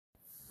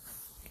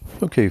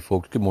Okay,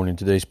 folks, good morning.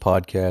 Today's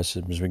podcast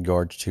is in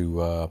regards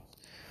to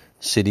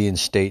city and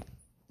state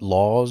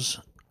laws,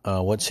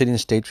 what city and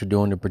states are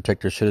doing to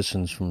protect their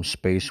citizens from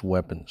space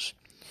weapons.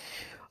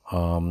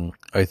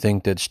 I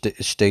think that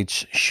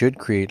states should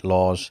create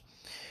laws,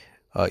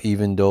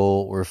 even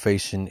though we're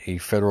facing a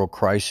federal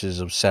crisis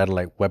of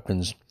satellite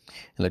weapons,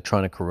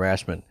 electronic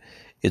harassment.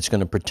 It's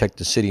going to protect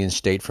the city and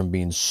state from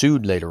being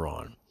sued later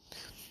on.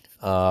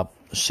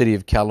 City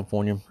of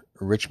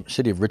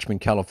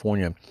Richmond,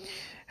 California,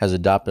 has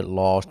adopted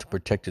laws to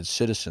protect its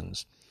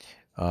citizens.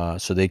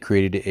 So they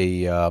created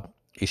a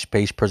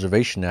Space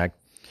Preservation Act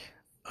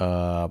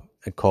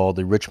called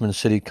the Richmond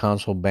City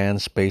Council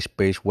Bans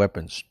Space-Based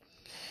Weapons.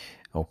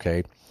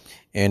 Okay,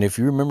 and if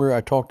you remember, I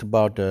talked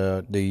about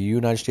the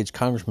United States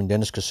Congressman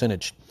Dennis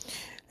Kucinich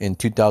in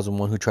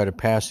 2001, who tried to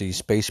pass the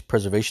Space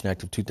Preservation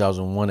Act of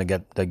 2001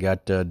 that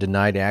got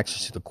denied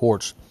access to the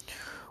courts.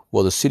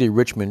 Well, the city of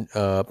Richmond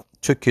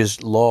took his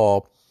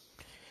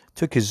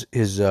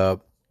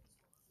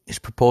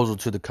proposal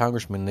to the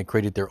congressman, and they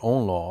created their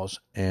own laws.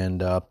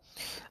 And I'm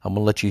going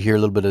to let you hear a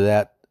little bit of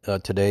that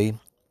today,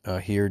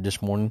 here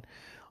this morning,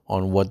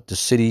 on what the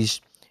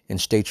cities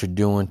and states are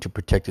doing to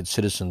protect its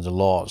citizens and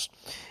laws.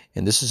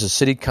 And this is a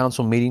city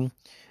council meeting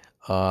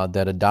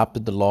that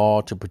adopted the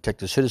law to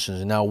protect the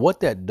citizens. And now what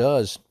that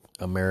does,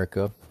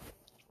 America,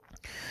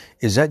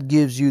 is that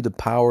gives you the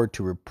power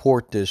to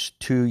report this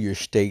to your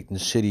state and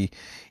city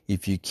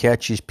if you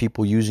catch these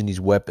people using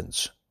these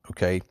weapons,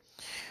 okay?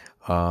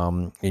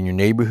 In your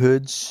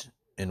neighborhoods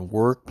and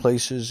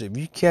workplaces, if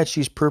you catch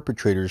these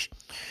perpetrators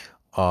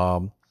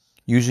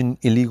using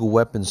illegal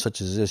weapons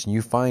such as this and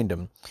you find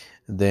them,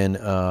 then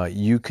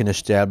you can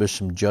establish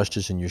some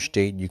justice in your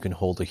state. You can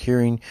hold a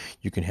hearing.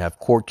 You can have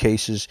court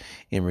cases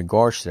in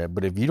regards to that.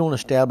 But if you don't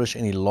establish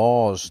any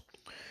laws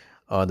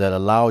that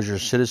allows your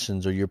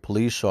citizens or your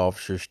police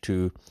officers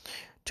to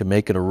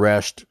make an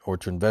arrest or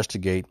to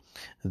investigate,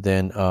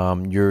 then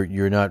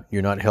you're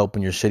not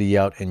helping your city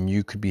out, and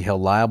you could be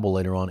held liable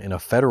later on in a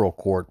federal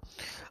court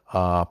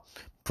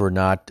for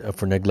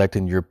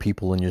neglecting your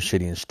people in your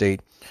city and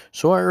state.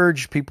 So I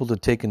urge people to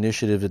take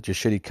initiative at your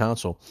city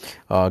council.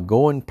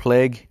 Go and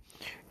plague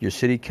your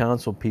city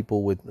council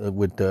people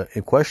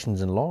with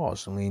questions and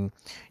laws. I mean,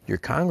 your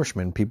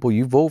congressmen, people,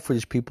 you vote for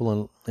these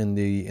people in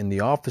the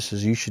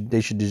offices. You should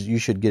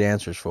get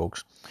answers,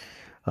 folks.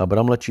 But I'm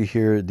gonna let you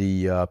hear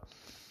the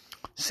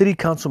city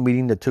council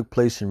meeting that took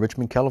place in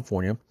Richmond,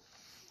 California.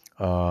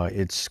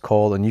 It's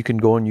called, and you can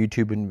go on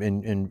YouTube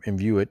and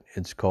view it.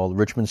 It's called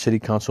Richmond City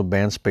Council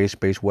Bans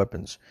Space-Based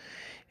Weapons.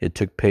 It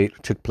took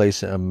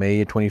place on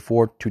May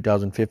 24,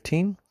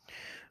 2015.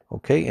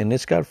 Okay, and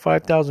it's got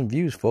 5,000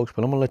 views, folks.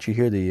 But I'm gonna let you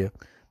hear the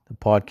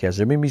podcast.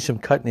 There may be some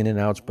cutting in and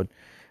outs, but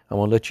I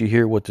want to let you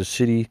hear what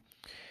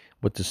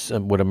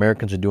what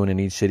Americans are doing in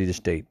each city to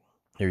state.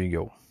 Here you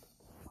go.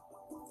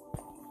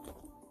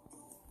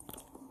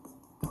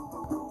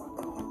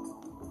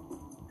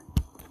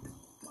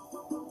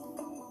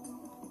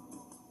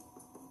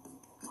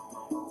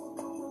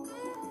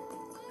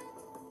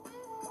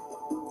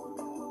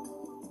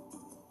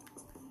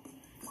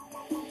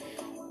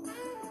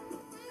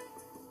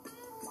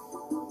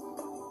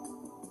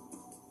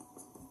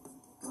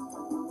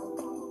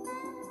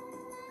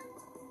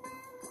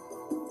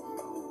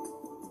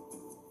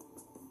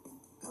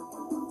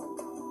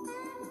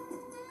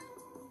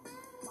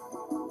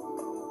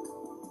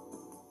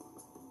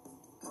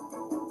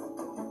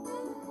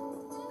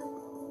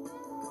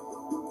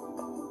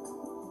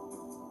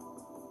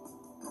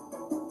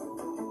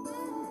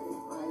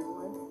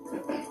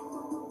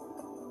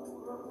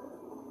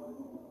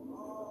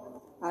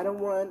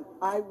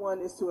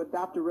 I1 is to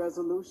adopt a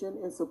resolution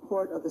in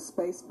support of the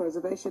Space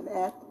Preservation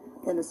Act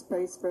and the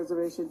Space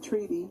Preservation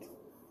Treaty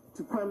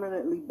to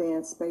permanently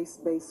ban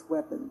space-based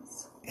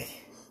weapons.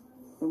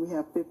 And we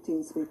have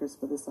 15 speakers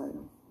for this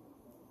item.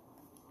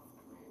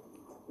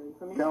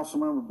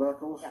 Councilmember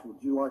Beckles,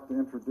 would you like to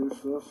introduce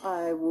this?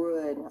 I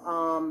would.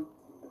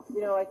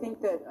 I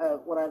think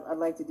that what I'd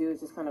like to do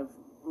is just kind of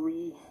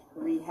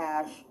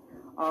rehash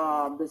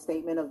the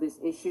statement of this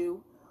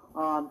issue.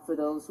 For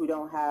those who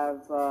don't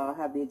have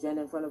the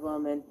agenda in front of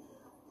them. And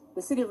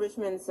the city of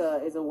Richmond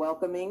is a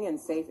welcoming and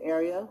safe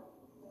area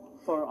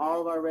for all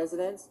of our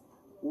residents.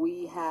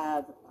 We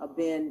have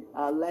been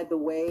led the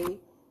way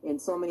in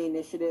so many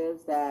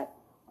initiatives that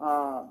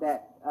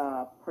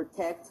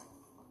protect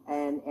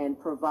and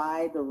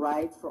provide the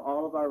rights for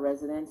all of our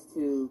residents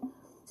to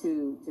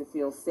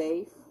feel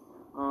safe.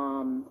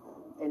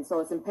 And so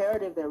it's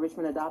imperative that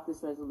Richmond adopt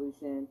this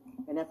resolution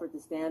in an effort to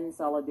stand in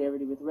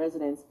solidarity with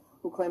residents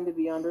who claim to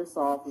be under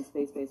assault from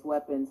space-based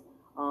weapons.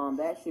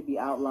 That should be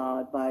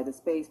outlawed by the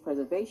Space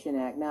Preservation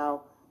Act.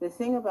 Now, the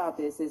thing about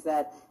this is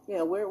that,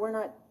 we're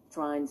not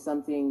trying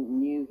something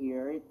new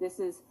here. This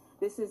is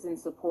in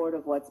support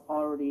of what's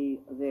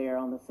already there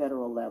on the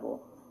federal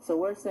level. So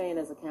we're saying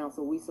as a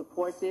council, we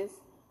support this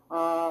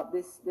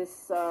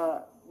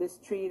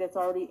treaty that's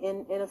already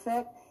in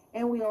effect,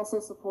 and we also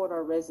support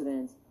our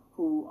residents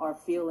who are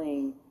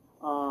feeling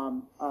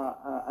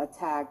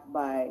attacked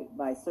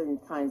by certain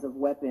kinds of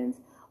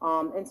weapons.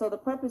 And so the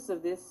purpose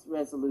of this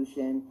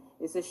resolution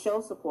is to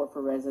show support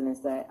for residents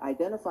that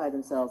identify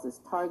themselves as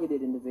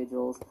targeted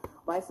individuals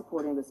by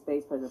supporting the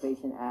Space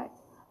Preservation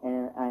Act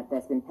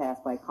that's been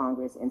passed by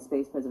Congress and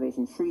Space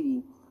Preservation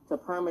Treaty to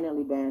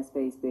permanently ban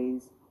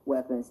space-based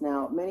weapons.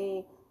 Now,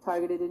 many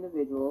targeted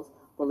individuals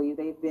believe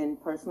they've been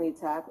personally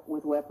attacked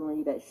with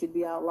weaponry that should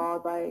be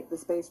outlawed by the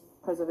Space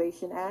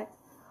Preservation Act.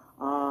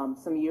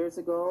 Some years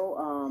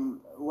ago,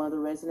 one of the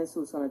residents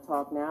who's going to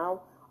talk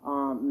now,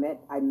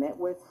 I met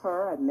with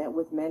her. I've met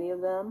with many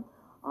of them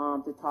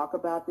to talk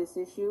about this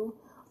issue.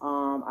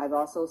 I've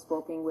also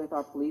spoken with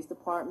our police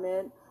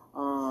department.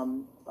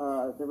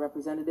 The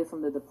representative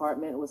from the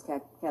department was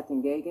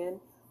Captain Gagan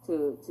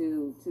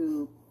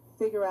to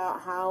figure out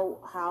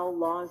how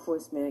law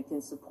enforcement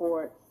can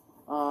support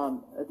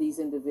these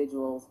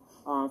individuals.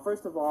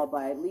 First of all,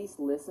 by at least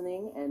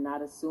listening and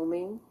not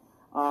assuming,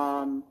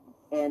 and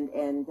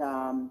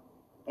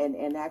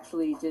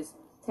actually just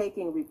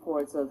taking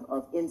reports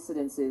of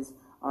incidences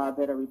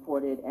that are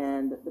reported.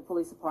 And the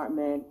police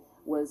department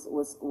was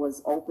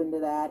open to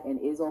that and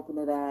is open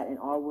to that and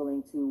are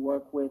willing to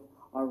work with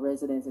our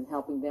residents and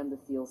helping them to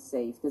feel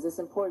safe, because it's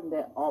important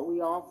that we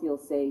all feel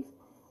safe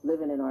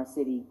living in our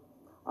city.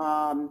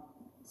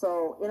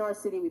 So in our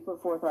city, we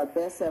put forth our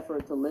best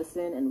effort to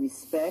listen and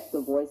respect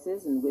the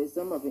voices and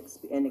wisdom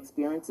and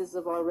experiences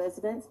of our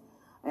residents.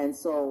 And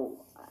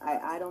so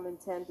I don't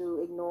intend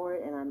to ignore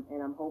it, and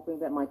I'm hoping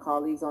that my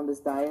colleagues on this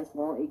dais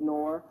won't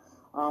ignore,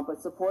 but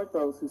support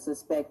those who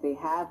suspect they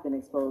have been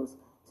exposed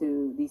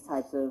to these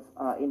types of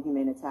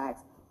inhumane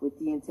attacks with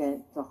the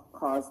intent to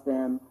cause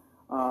them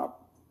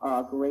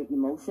great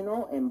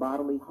emotional and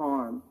bodily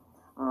harm.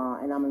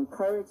 And I'm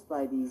encouraged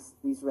by these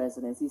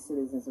residents, these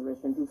citizens of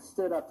Richmond who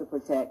stood up to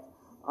protect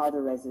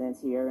other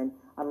residents here. And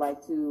I'd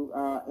like to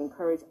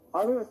encourage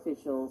other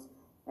officials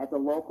at the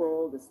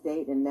local, the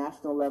state, and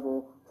national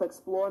level to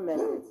explore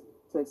methods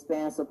to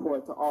expand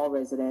support to all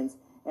residents.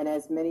 And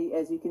as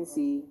you can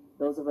see,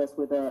 those of us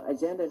with an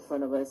agenda in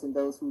front of us and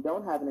those who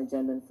don't have an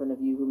agenda in front of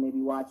you who may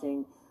be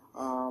watching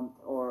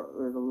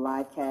or the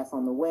live cast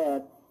on the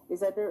web, is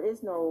that there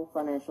is no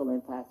financial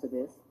impact to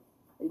this.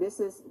 This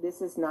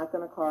is not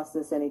going to cost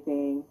us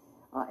anything,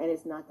 and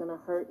it's not going to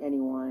hurt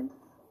anyone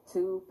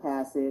to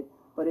pass it,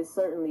 but it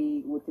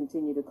certainly would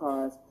continue to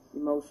cause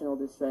emotional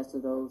distress to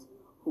those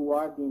who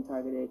are being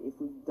targeted if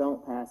we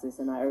don't pass this,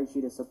 and I urge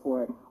you to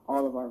support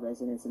all of our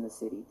residents in the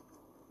city.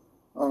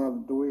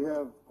 Do we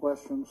have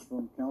questions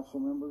from council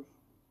members?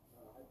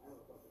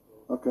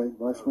 Okay,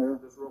 Vice Mayor.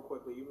 Just real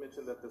quickly, you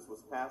mentioned that this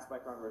was passed by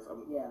Congress.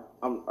 Yeah.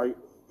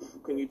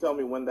 Can you tell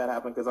me when that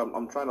happened? Because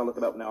I'm trying to look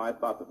it up now. I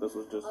thought that this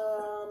was just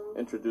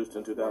introduced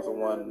in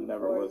 2001.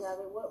 Never was.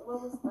 What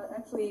was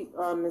actually?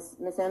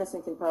 Miss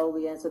Anderson can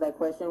probably answer that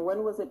question.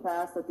 When was it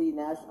passed at the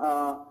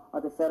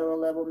at the federal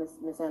level,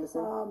 Miss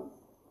Anderson?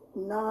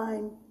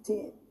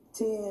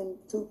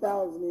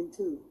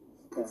 9/10/2002.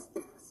 It's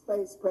the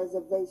Space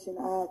Preservation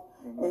Act,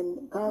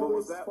 and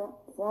Congress,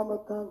 former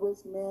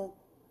Congressman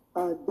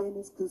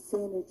Dennis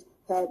Kucinich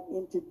had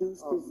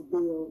introduced this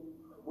bill.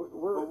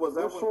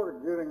 We're sort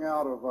of getting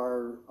out of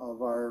our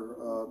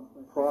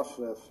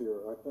process here.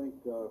 I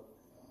think. Do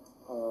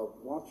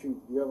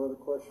you have other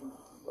questions?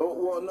 Oh,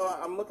 well, no,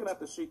 I'm looking at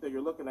the sheet that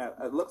you're looking at.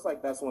 It looks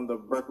like that's when the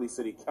Berkeley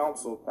City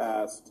Council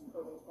passed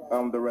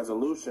the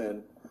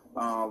resolution,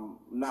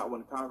 not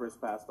when Congress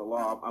passed the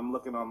law. I'm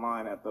looking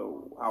online at the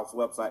House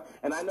website,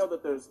 and I know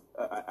that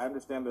I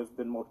understand there's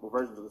been multiple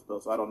versions of this bill,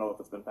 so I don't know if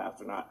it's been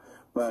passed or not.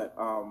 But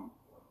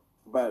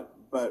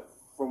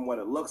from what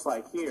it looks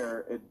like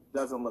here, it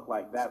doesn't look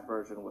like that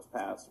version was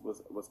passed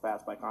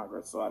by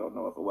Congress, so I don't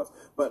know if it was.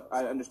 But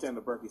I understand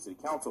the Berkeley City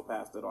Council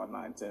passed it on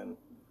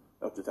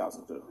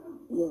 9/10/2002.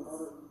 Yes.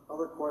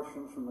 Other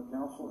questions from the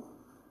council?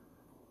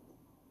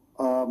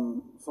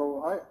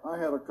 So I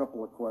had a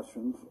couple of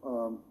questions.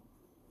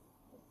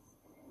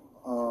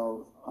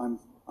 I'm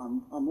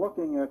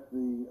looking at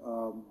the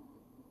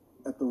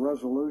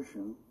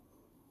resolution,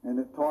 and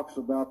it talks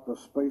about the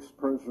Space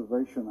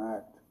Preservation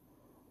Act.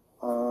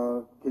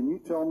 Can you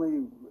tell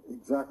me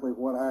exactly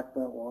what act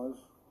that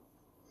was?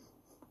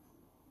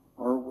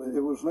 Or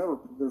there's never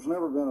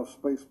been a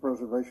Space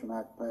Preservation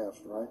Act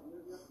passed, right?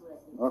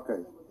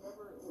 Okay.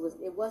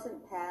 It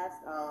wasn't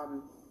passed.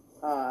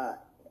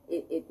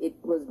 It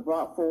was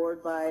brought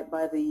forward by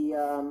the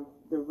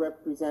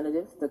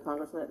representative, the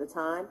congressman at the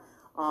time,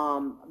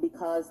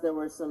 because there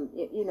were some,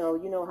 you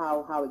know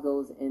how it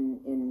goes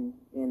in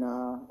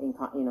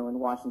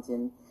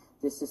Washington.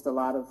 There's just a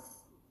lot of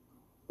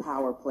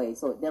power play,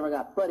 so it never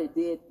got. But it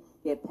did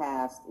get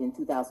passed in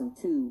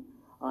 2002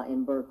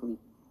 in Berkeley.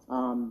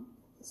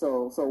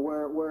 So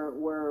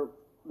we're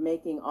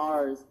making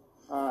ours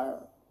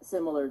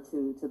similar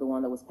to the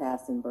one that was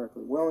passed in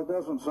Berkeley. Well, it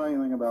doesn't say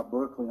anything about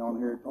Berkeley on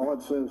here. All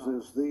it says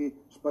is the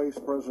Space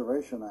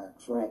Preservation Act.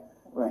 So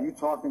Right. Are you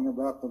talking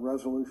about the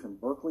resolution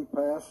Berkeley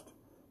passed,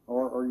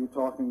 or are you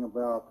talking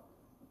about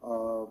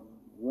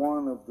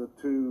one of the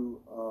two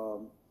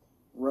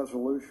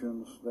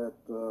resolutions that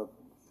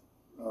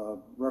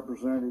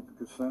Representative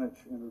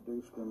Kucinich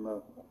introduced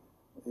in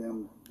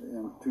in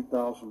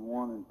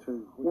 2001 and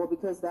 2? Well,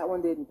 because that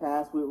one didn't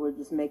pass, we're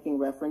just making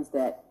reference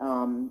that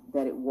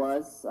that it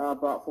was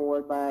brought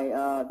forward by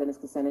Dennis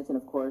Kucinich, and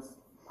of course,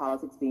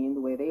 politics being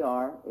the way they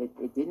are,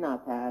 it did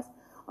not pass.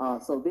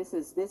 So this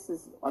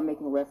is I'm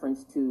making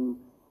reference to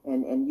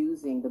and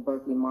using the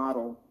Berkeley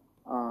model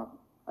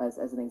as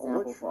an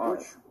example for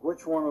us.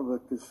 Which one of the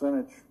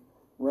Kucinich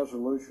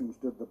resolutions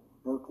did the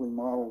Berkeley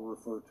model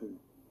refer to?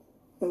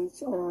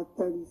 HR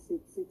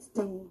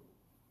 3616.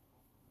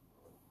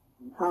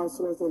 House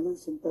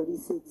Resolution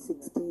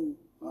 3616.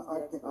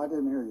 I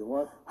didn't hear you.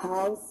 What?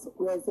 House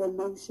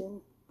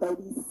Resolution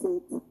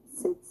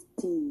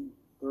 3616.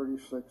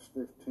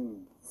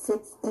 3615.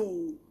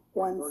 16.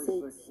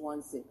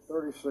 16.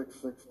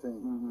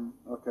 3616.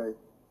 Okay.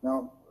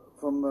 Now,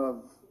 from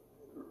the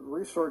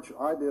research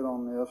I did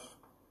on this,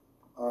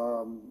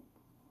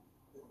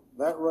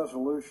 that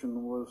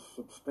resolution was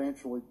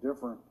substantially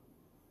different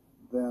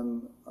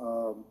than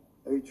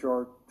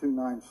HR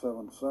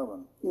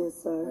 2977.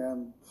 Yes, sir.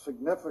 And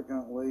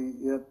significantly,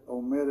 it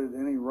omitted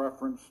any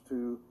reference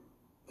to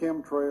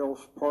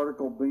chemtrails,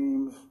 particle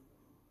beams,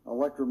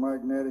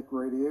 electromagnetic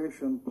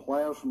radiation,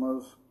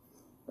 plasmas,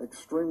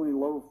 extremely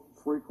low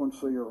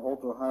frequency or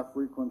ultra high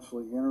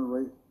frequency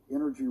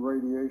energy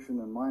radiation,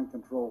 and mind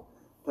control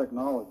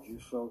technology.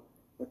 So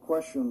the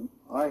question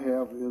I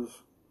have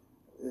is,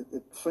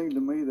 it seemed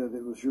to me that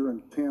it was your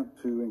intent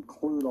to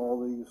include all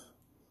these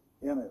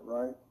in it,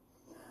 right?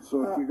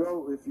 So if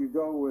you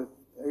go with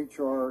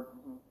HR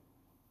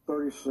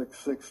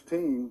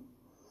 3616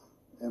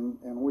 and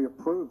we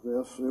approve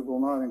this, it will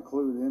not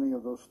include any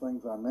of those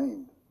things I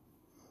named.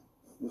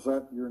 Is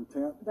that your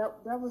intent?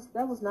 That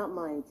was not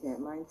my intent.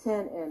 My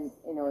intent, and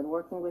in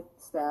working with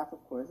staff,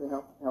 of course, to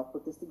help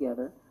put this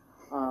together,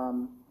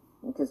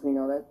 because we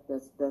know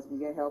that's we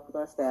get help with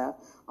our staff.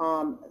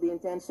 The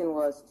intention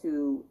was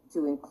to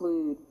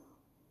include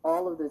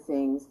all of the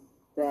things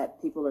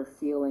that people are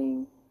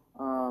feeling.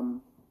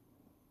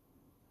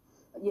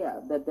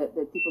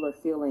 That people are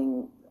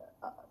feeling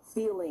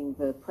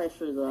the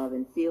pressures of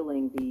and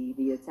feeling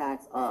the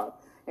attacks of.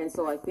 And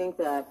so I think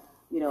that,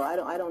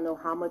 I don't know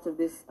how much of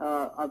this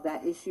of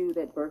that issue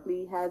that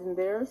Berkeley has in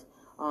theirs,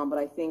 but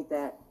I think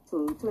that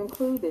to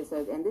include this,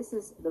 and this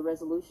is the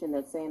resolution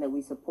that's saying that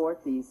we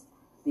support this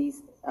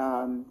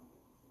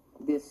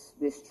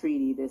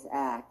treaty, this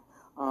act,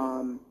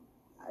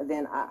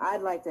 then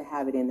I'd like to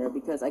have it in there,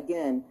 because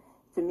again,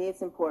 to me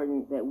it's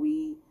important that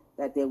we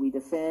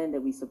defend,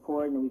 that we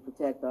support, and that we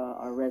protect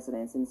our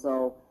residents. And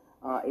so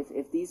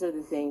if these are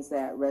the things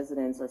that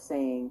residents are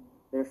saying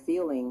they're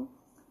feeling,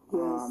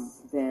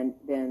 then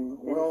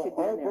well, it should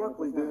be all in there.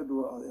 Berkeley did,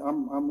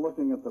 I'm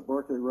looking at the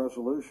Berkeley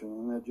resolution,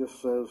 and it just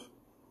says,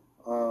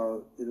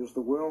 it is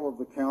the will of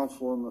the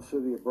council and the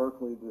city of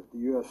Berkeley that the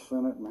U.S.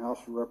 Senate and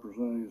House of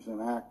Representatives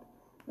enact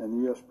and the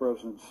U.S.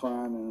 President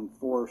sign and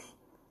enforce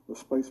the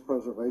Space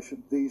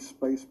Preservation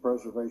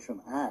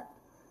Act.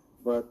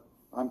 But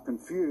I'm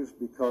confused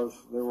because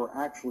there were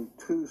actually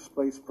 2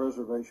 Space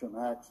Preservation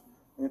Acts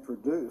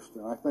introduced,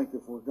 and I think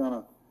if we're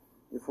gonna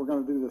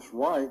do this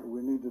right,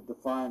 we need to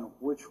define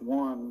which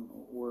one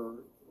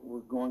we're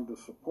going to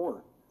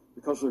support,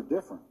 because they're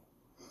different.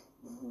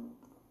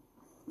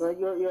 No,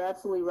 you're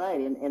absolutely right,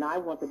 and I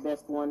want the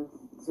best one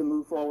to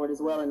move forward as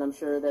well, and I'm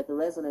sure that the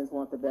residents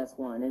want the best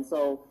one. And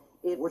so,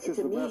 the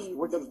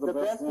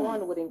best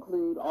one would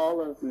include all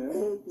of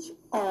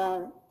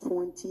HR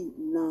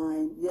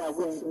 29. Yeah,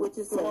 which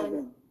is the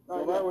one.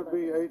 So that would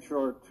be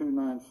HR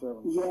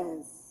 297.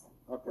 Yes.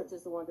 Okay. Which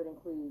is the one that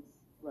includes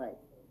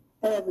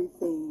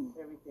Everything.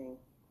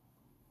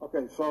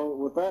 Okay, so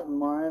with that in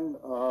mind,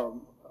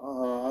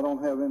 I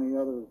don't have any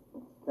other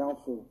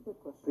council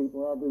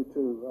people. I do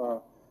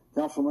too.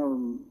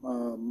 Councilmember,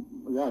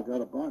 I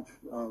got a bunch.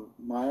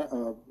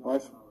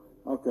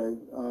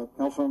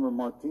 Councilmember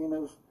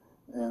Martinez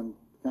and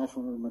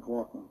Councilmember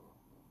McLaughlin.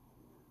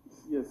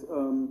 Yes,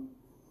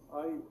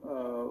 I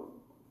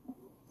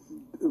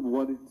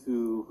wanted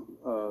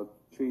to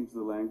change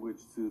the language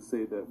to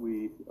say that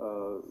we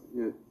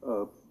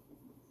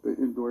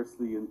endorse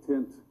the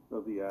intent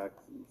of the act,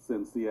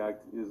 since the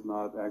act is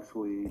not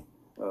actually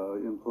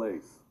in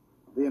place.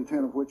 The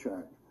intent of which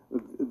act?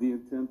 The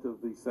intent of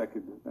the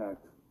second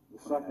act. The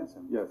second?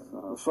 Yes.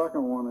 The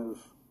second one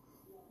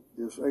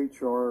is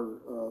HR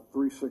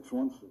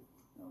 3616.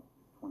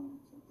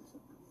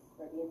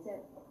 The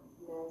intent.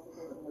 You're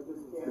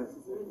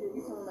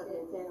talking about the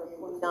intent of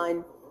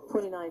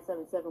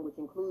 2977, which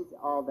includes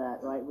all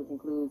that, right? Which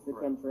includes the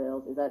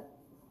chemtrails. Is that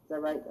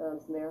right,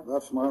 Mr. Mayor?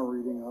 That's my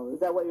reading of it. Is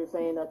that what you're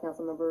saying,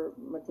 Councilmember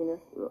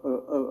Martinez?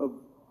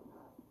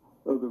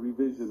 Of the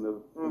revision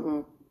of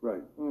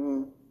right.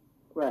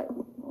 Right.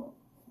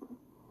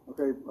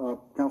 Okay,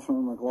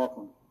 Councilmember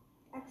McLaughlin.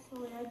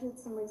 Actually, I did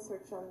some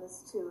research on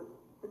this too.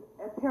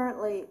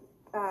 Apparently,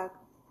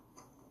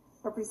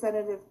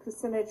 Representative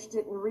Kucinich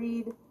didn't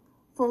read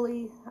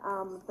fully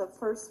the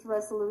first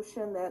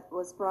resolution that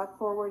was brought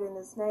forward in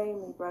his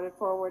name. He brought it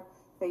forward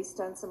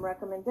based on some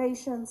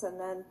recommendations, and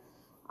then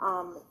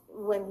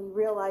when he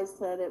realized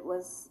that it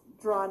was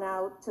drawn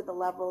out to the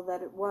level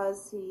that it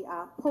was, he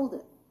pulled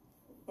it.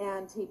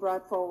 And he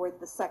brought forward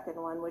the second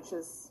one, which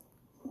is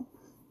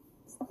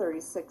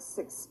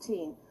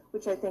 3616,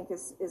 which I think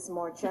is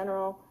more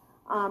general.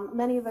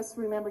 Many of us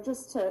remember,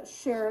 just to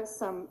share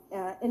some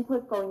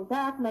input going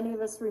back, many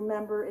of us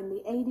remember in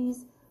the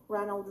 80s,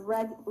 Ronald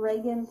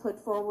Reagan put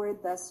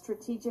forward the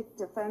Strategic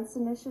Defense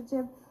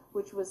Initiative,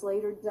 which was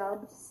later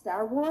dubbed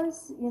Star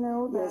Wars. You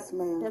know, Yes,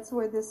 ma'am. That's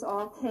where this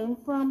all came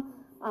from.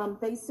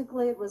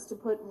 Basically, it was to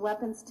put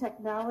weapons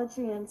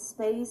technology in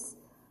space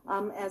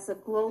as a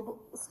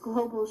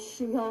global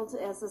shield,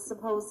 as a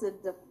supposed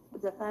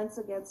defense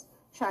against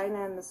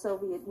China and the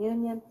Soviet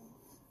Union.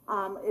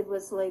 It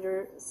was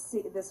later,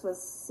 this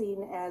was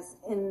seen as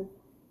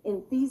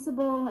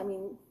infeasible. I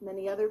mean,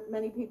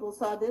 many people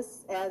saw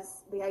this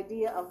as the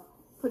idea of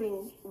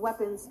putting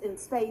weapons in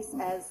space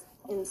as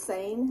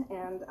insane,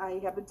 and I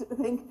happen to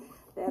think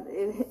that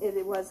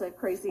it was a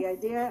crazy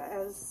idea,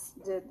 as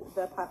did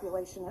the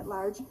population at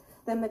large.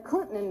 Then the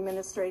Clinton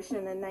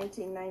administration in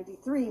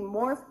 1993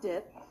 morphed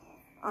it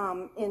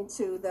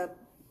into the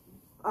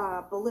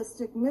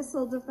ballistic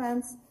missile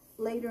defense,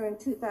 later in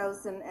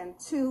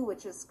 2002,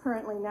 which is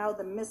currently now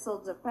the Missile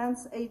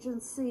Defense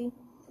Agency.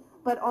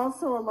 But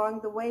also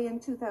along the way in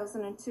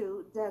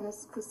 2002,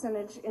 Dennis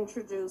Kucinich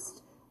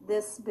introduced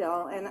this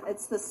bill, and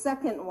it's the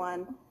second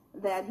one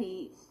that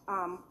he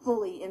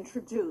fully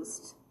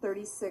introduced,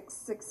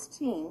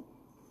 3616,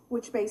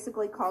 which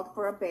basically called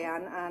for a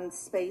ban on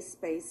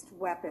space-based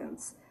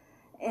weapons.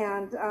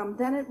 And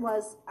then it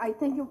was, I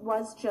think it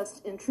was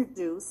just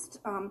introduced.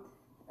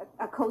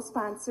 A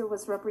co-sponsor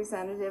was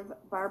Representative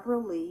Barbara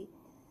Lee,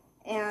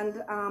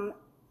 and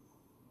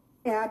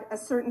at a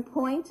certain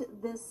point,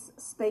 this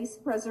Space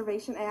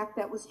Preservation Act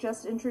that was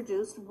just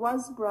introduced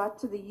was brought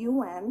to the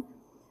UN,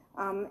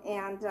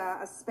 and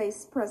a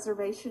Space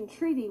Preservation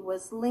Treaty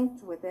was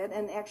linked with it,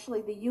 and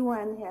actually the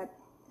UN had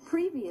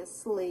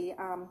previously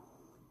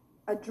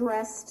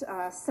addressed,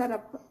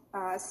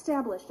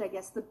 established, I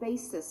guess, the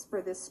basis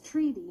for this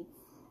treaty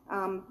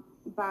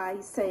by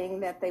saying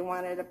that they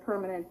wanted a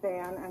permanent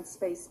ban on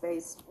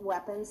space-based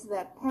weapons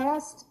that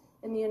passed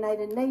in the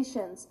United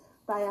Nations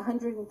by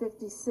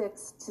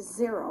 156 to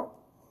 0.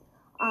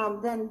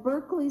 Then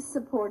Berkeley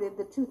supported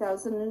the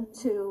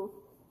 2002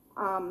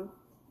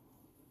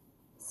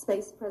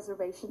 Space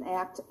Preservation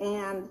Act,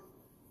 and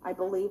I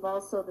believe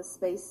also the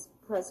Space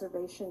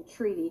Preservation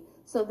Treaty.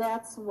 So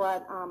that's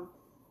what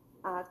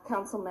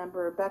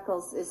Councilmember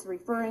Beckles is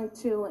referring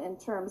to in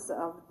terms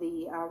of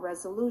the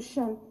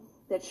resolution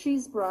that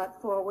she's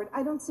brought forward.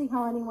 I don't see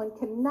how anyone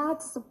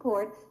cannot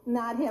support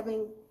not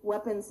having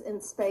weapons in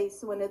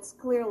space when it's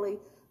clearly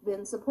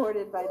been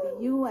supported by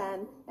the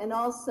UN and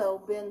also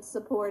been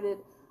supported,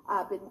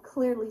 been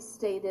clearly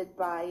stated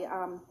by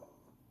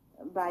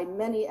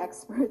many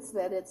experts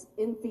that it's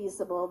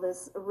infeasible,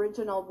 this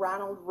original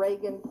Ronald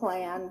Reagan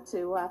plan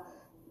to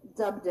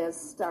dubbed as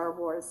Star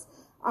Wars.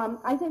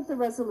 I think the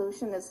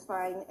resolution is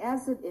fine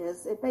as it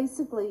is. It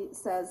basically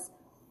says,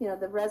 you know,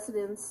 the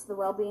residents, the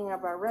well-being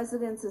of our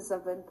residents is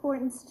of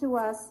importance to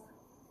us,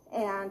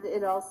 and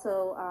it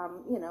also,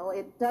 you know,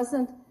 it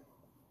doesn't,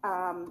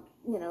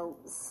 you know,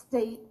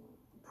 state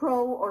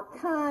pro or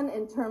con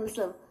in terms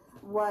of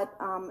what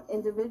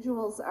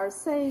individuals are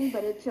saying,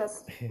 but it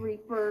just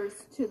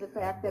refers to the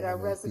fact that our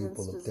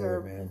residents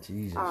deserve,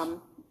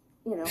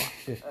 you know,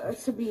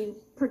 to be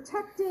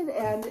protected,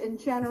 and in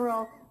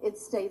general, it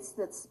states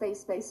that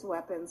space-based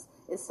weapons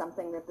is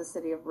something that the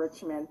city of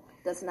Richmond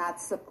does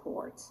not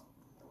support.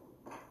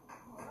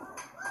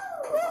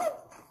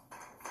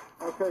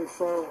 Okay,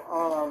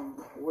 so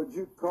would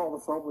you call the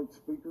public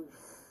speakers?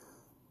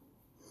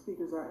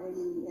 Speakers are Amy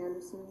Lee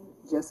Anderson,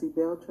 Jesse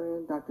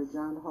Beltran, Dr.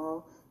 John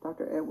Hall,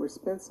 Dr. Edward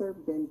Spencer,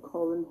 Ben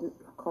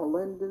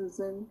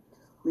Collindenson,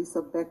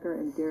 Lisa Becker,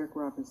 and Derek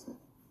Robinson.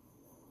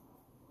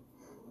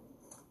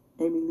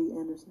 Amy Lee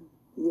Anderson.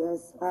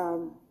 Yes.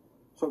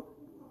 So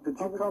could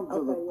you come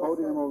to the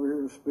podium over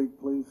here to speak,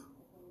 please?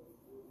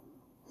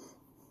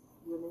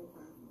 Your name?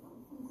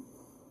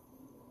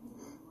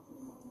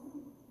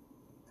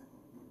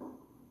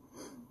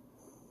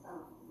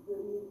 Good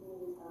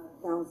evening,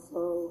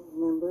 council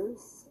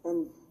members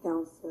and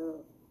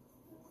Council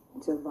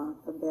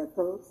Javanka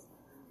Beckles.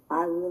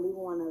 I really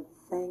want to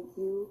thank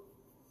you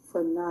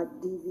for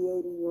not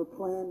deviating your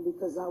plan,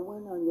 because I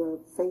went on your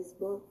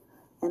Facebook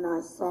and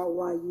I saw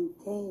why you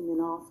came in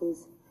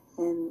office,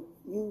 and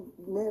you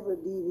never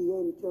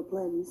deviated your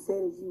plan. You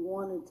said that you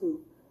wanted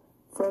to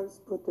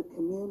first put the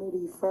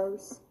community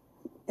first,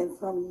 and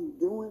from you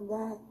doing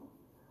that,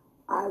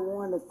 I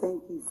want to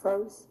thank you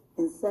first.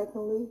 And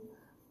secondly,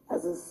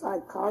 as a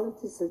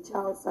psychologist, a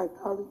child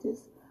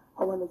psychologist,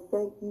 I want to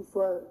thank you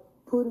for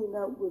putting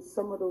up with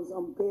some of those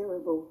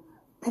unbearable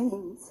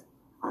pains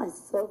I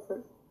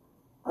suffered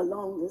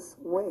along this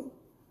way.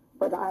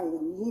 But I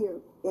am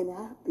here in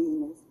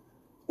happiness,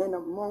 in a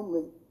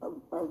moment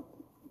of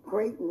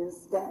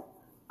greatness, that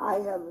I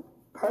have a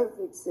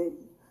perfect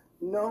city.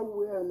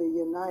 Nowhere in the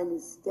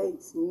United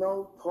States,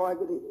 no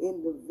targeted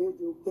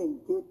individual can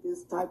get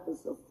this type of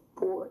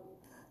support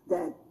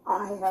that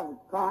I have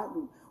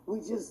gotten We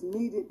just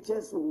needed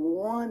just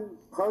one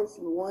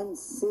person, one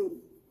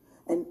city.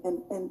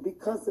 And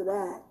because of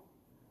that,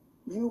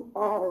 you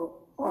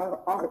all are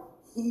our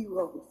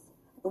heroes.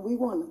 And we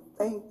want to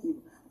thank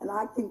you. And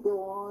I can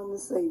go on and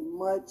say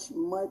much,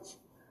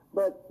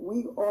 but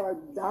we are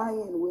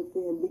dying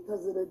within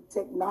because of the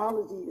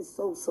technology is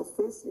so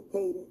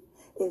sophisticated.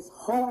 It's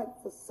hard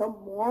for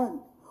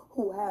someone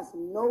who has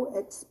no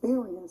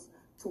experience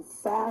to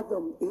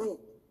fathom it.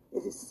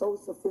 It is so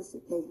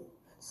sophisticated.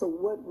 So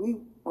what we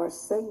are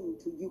saying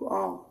to you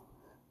all,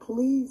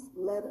 please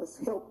let us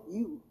help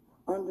you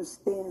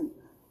understand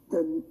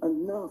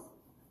enough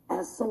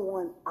as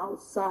someone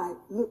outside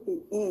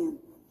looking in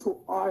to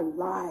our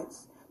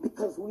lives,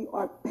 because we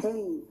are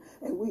pain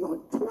and we are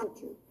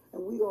tortured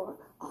and we are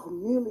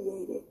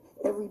humiliated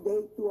every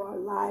day through our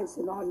lives,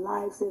 and our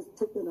lives has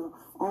taken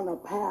on a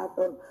path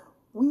of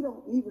we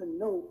don't even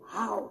know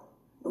how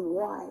and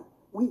why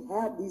we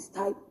have these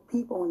type of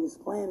people on this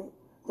planet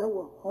that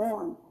were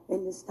harmed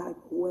in this type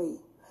of way.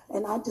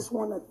 And I just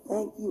want to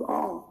thank you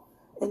all,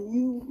 and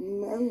you,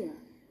 Mayor,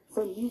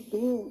 for you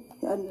being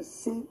in the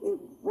seat,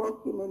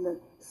 working in the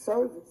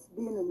service,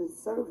 being in the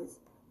service,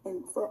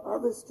 and for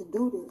others to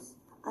do this.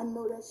 I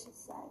know that should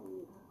sadden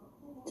you.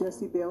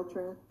 Jesse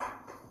Beltran.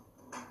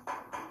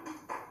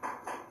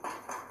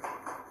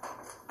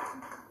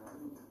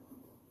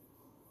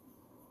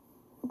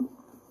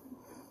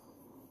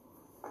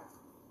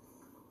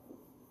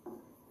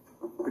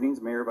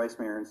 Greetings, Mayor, Vice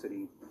Mayor, and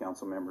City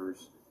Council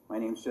members. My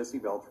name is Jesse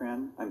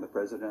Beltran. I'm the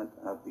president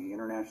of the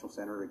International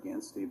Center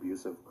Against the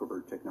Abuse of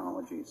Covert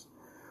Technologies.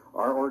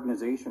 Our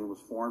organization was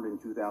formed in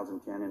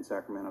 2010 in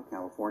Sacramento,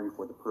 California,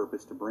 for the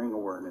purpose to bring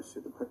awareness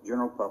to the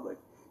general public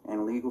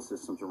and legal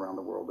systems around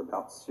the world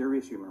about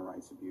serious human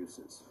rights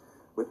abuses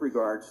with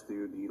regards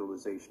to the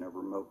utilization of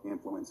remote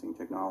influencing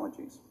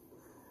technologies.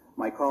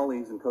 My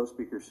colleagues and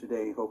co-speakers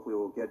today hopefully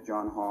will get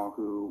John Hall,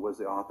 who was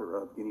the author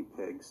of Guinea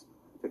Pigs,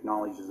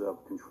 Technologies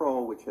of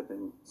Control, which have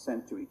been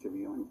sent to each of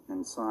you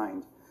and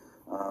signed.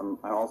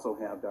 I also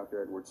have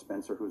Dr. Edward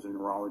Spencer, who's a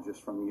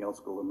neurologist from the Yale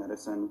School of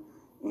Medicine,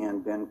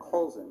 and Ben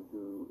Colson,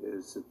 who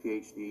is a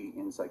PhD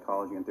in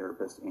psychology and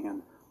therapist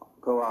and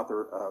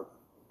co-author of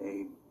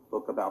a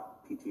book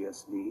about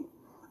PTSD.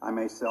 I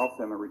myself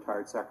am a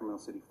retired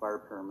Sacramento City fire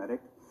paramedic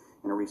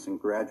and a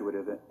recent graduate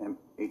of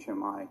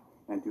HMI,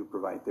 and do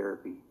provide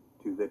therapy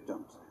to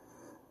victims.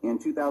 In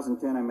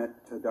 2010, I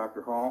met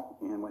Dr. Hall,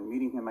 and when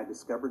meeting him, I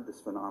discovered this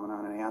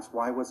phenomenon, and I asked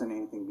why wasn't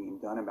anything being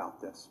done about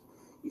this.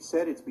 He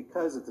said it's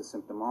because of the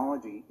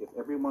symptomology. If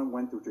everyone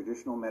went through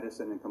traditional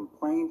medicine and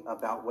complained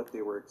about what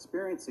they were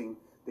experiencing,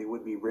 they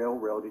would be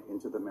railroaded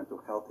into the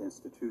mental health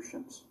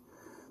institutions.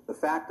 The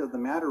fact of the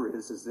matter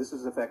is this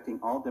is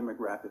affecting all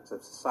demographics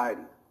of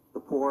society,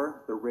 the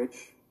poor, the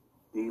rich,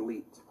 the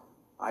elite.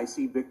 I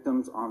see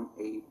victims on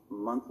a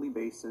monthly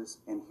basis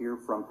and hear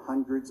from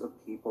hundreds of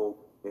people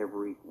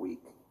every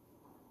week.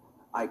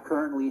 I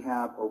currently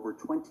have over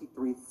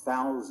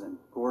 23,000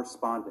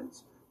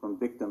 correspondents from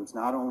victims,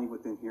 not only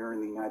within here in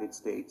the United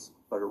States,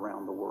 but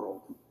around the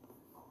world.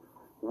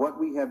 What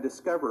we have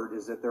discovered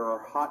is that there are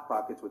hot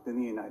pockets within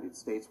the United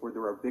States where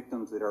there are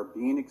victims that are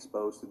being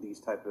exposed to these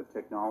type of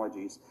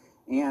technologies.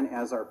 And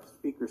as our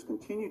speakers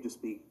continue to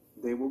speak,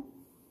 they will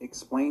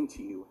explain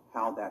to you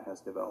how that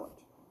has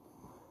developed.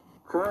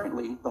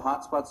 Currently, the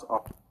hotspots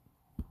are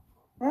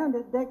Found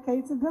it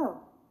decades ago.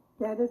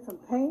 Gathered from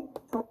paint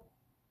to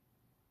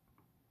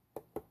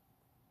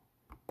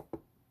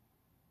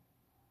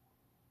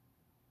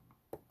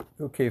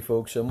Okay,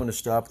 folks, I'm going to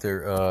stop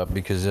there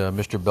because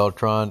Mr.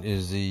 Beltran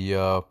is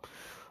the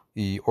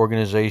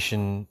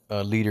organization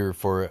leader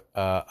for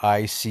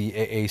ICAACT.org,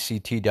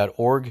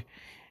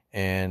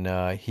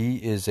 and he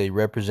is a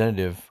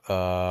representative.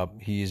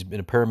 He's been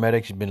a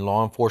paramedic, he's been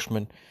law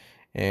enforcement,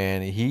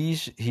 and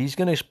he's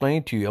going to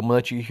explain to you. I'm going to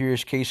let you hear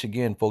his case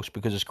again, folks,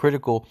 because it's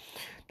critical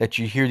that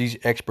you hear these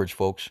experts,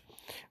 folks.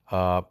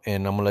 And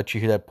I'm going to let you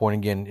hear that point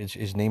again.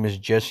 His name is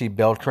Jesse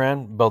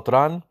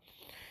Beltran.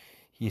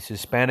 He's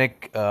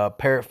Hispanic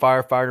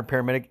firefighter,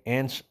 paramedic,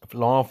 and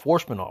law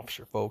enforcement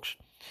officer, folks.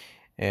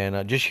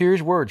 And just hear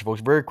his words,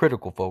 folks. Very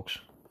critical, folks.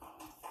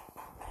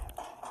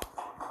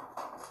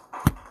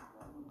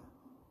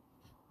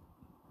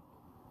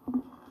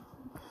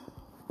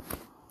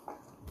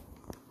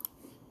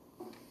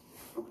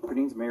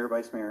 Greetings, Mayor,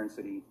 Vice Mayor, and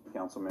City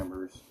Council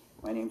members.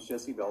 My name is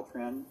Jesse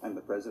Beltran. I'm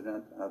the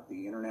president of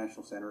the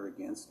International Center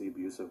Against the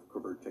Abuse of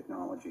Covert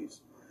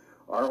Technologies.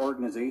 Our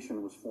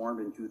organization was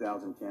formed in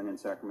 2010 in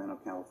Sacramento,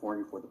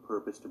 California, for the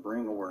purpose to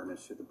bring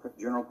awareness to the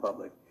general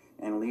public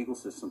and legal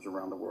systems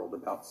around the world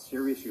about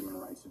serious human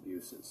rights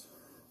abuses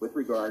with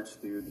regards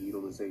to the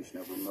utilization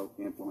of remote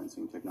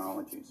influencing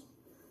technologies.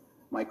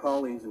 My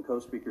colleagues and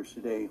co-speakers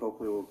today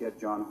hopefully will get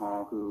John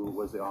Hall, who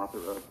was the author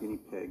of Guinea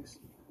Pigs,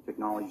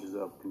 Technologies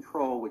of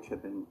Control, which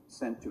have been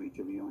sent to each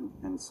of you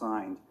and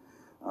signed.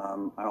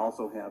 I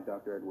also have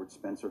Dr. Edward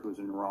Spencer, who's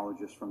a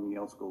neurologist from the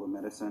Yale School of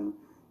Medicine,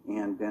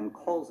 and Ben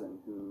Colson,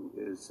 who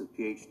is a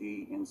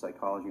PhD in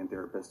psychology and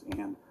therapist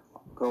and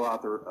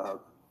co-author of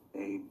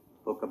a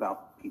book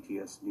about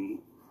PTSD.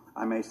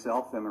 I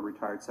myself am a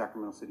retired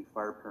Sacramento City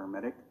Fire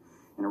paramedic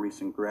and a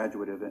recent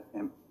graduate of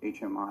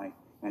HMI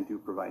and do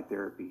provide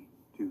therapy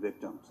to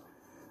victims.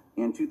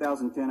 In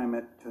 2010, I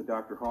met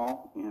Dr.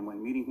 Hall, and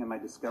when meeting him, I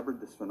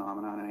discovered this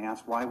phenomenon, and I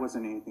asked why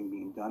wasn't anything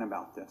being done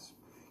about this.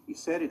 He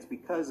said it's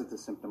because of the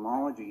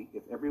symptomology.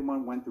 If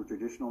everyone went through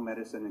traditional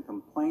medicine and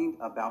complained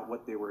about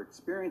what they were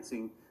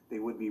experiencing, they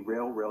would be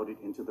railroaded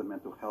into the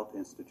mental health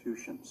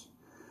institutions.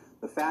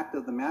 The fact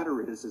of the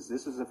matter is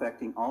this is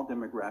affecting all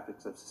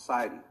demographics of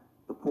society,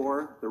 the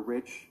poor, the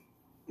rich,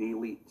 the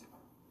elite.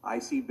 I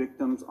see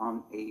victims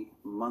on a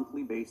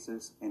monthly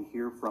basis and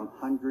hear from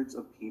hundreds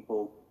of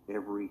people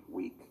every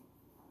week.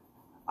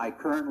 I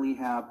currently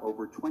have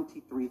over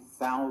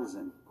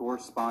 23,000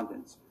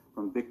 correspondents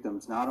from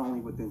victims not only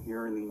within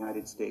here in the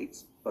United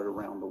States, but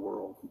around the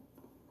world.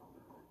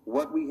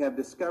 What we have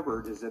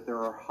discovered is that there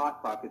are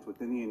hot pockets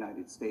within the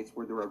United States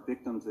where there are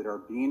victims that are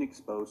being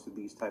exposed to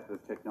these type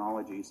of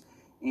technologies,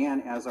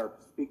 and as our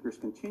speakers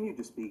continue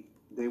to speak,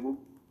 they will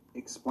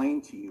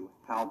explain to you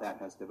how that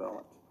has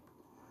developed.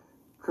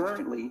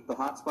 Currently, the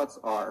hotspots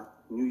are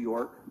New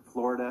York,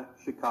 Florida,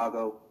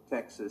 Chicago,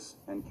 Texas,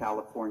 and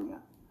California.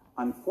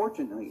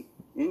 Unfortunately,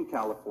 in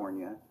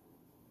California,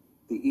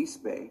 the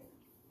East Bay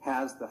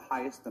has the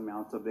highest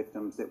amount of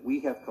victims that we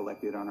have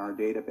collected on our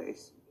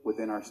database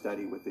within our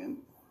study within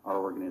our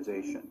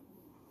organization.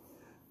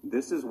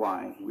 This is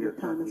why we are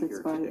currently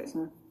here today.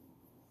 Sir.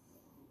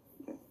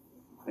 Okay.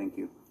 Thank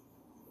you.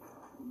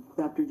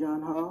 Dr.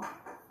 John Hall.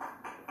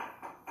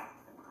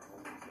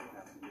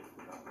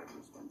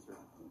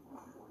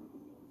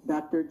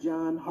 Dr.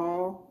 John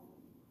Hall.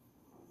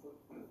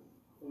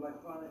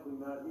 Electronically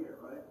not here,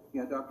 right?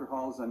 Yeah, Dr.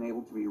 Hall is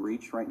unable to be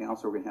reached right now,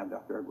 so we're going to have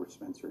Dr. Edward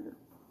Spencer here.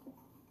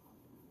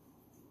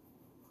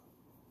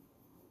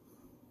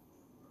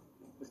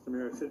 Mr.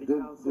 Mayor, City Did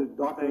Council.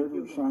 Dr.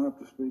 Edwards sign up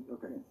to speak?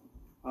 Okay.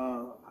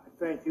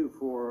 Thank you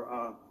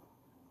for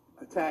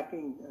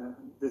attacking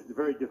this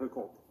very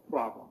difficult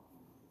problem.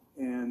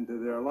 And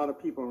there are a lot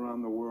of people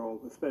around the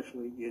world,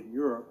 especially in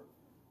Europe,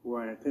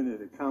 where I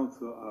attended a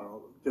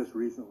council just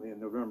recently in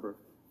November,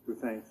 to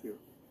thank you.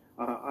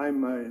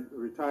 I'm a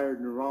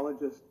retired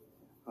neurologist.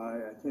 I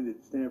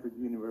attended Stanford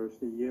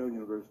University, Yale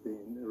University,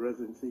 and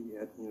residency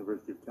at the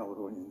University of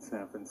California in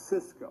San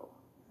Francisco.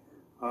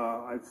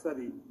 I've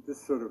studied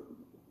this sort of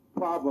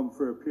problem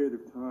for a period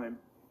of time,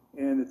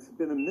 and it's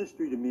been a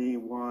mystery to me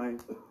why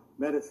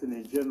medicine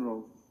in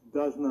general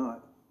does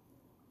not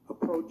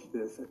approach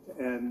this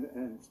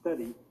and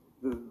study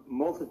the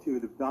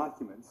multitude of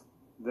documents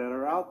that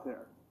are out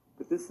there.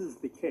 But this is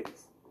the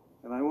case.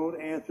 And I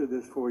won't answer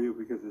this for you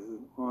because this is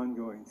an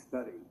ongoing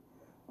study,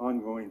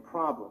 ongoing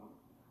problem.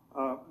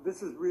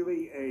 This is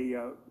really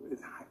a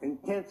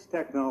intense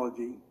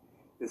technology,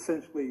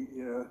 essentially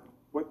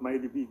what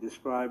might be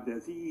described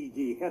as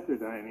EEG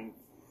heterodyning,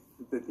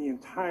 that the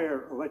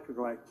entire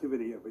electrical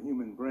activity of a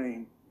human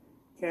brain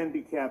can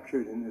be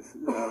captured in this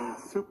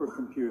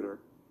supercomputer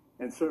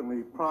and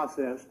certainly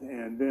processed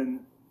and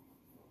then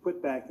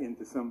put back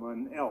into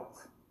someone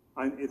else.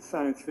 It's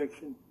science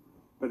fiction,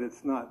 but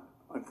it's not.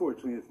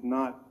 Unfortunately, it's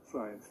not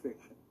science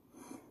fiction.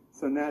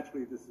 So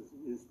naturally, this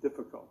is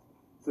difficult.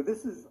 So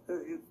this is,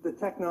 the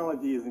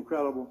technology is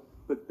incredible,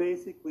 but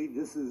basically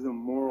this is a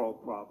moral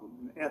problem,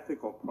 an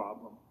ethical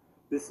problem.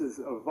 This is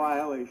a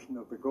violation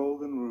of the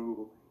golden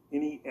rule,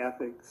 any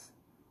ethics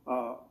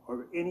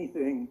or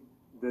anything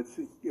that's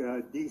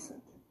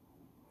decent.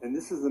 And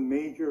this is a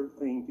major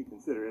thing to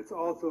consider. It's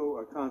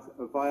also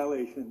a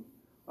violation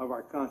of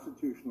our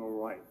constitutional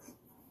rights.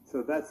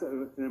 So that's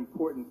an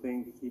important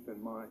thing to keep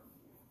in mind.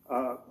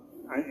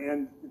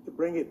 And to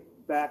bring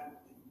it back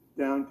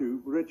down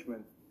to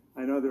Richmond,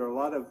 I know there are a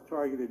lot of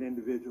targeted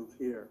individuals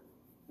here,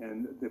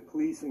 and the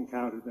police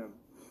encounter them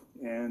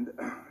and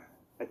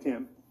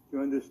attempt to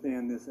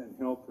understand this and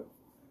help them.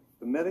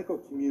 The medical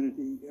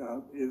community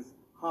is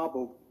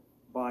hobbled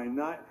by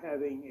not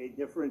having a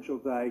differential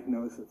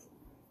diagnosis.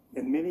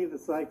 In many of the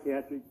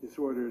psychiatric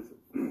disorders,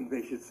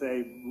 they should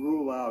say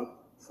rule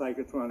out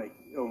psychotronic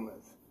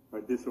illness or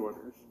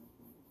disorders,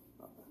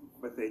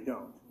 but they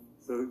don't.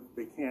 So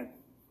they can't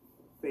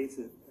face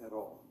it at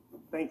all.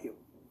 Thank you.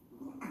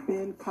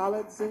 Ben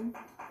Collinson.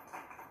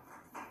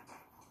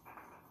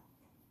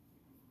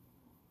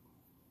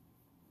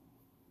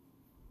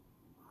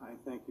 Hi,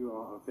 thank you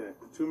all. Okay,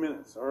 2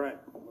 minutes. All right,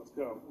 let's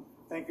go.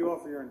 Thank you all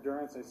for your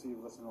endurance. I see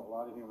you've listened to a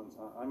lot of humans.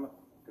 I'm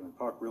going to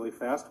talk really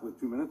fast with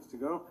 2 minutes to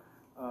go.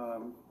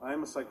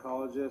 I'm a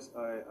psychologist.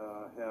 I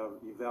have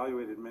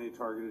evaluated many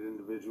targeted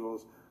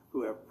individuals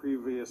who have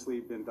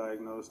previously been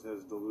diagnosed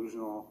as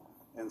delusional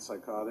and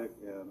psychotic,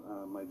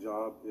 and my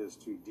job is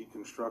to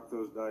deconstruct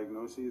those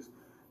diagnoses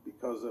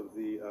because of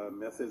the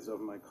methods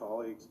of my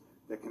colleagues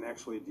that can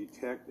actually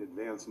detect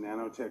advanced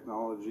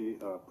nanotechnology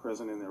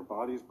present in their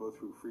bodies, both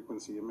through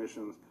frequency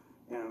emissions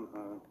and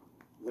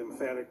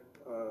lymphatic,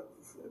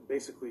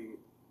 basically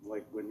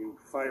like when you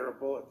fire a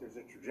bullet, there's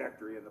a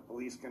trajectory, and the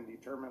police can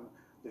determine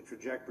the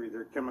trajectory,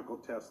 their chemical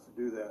tests to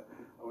do that.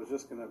 I was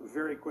just going to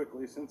very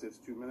quickly, since it's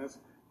 2 minutes,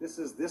 this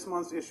is this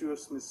month's issue of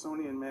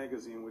Smithsonian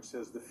Magazine, which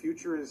says the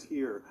future is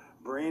here.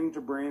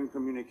 Brain-to-brain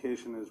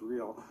communication is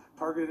real.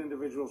 Targeted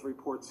individuals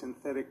report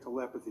synthetic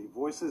telepathy,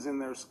 voices in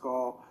their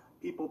skull,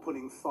 people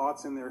putting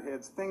thoughts in their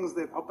heads, things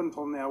that up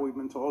until now we've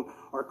been told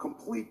are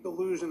complete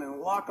delusion and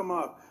lock them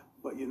up.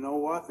 But you know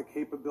what? The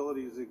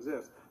capabilities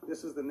exist.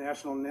 This is the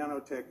National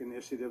Nanotech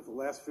Initiative, the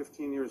last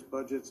 15 years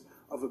budgets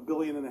of $1.5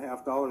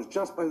 billion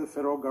just by the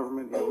federal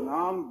government in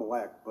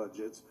non-black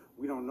budgets.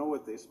 We don't know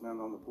what they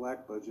spend on the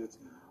black budgets.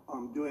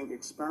 Doing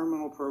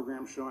experimental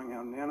programs showing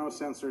how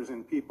nanosensors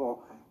in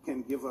people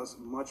can give us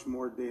much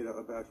more data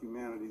about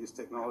humanity. These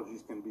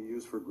technologies can be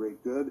used for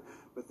great good,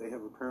 but they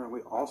have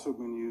apparently also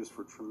been used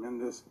for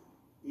tremendous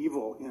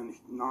evil in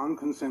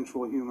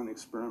non-consensual human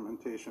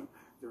experimentation.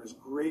 There is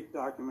great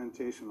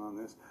documentation on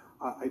this.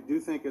 I do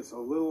think it's a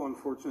little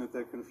unfortunate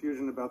that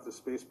confusion about the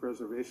Space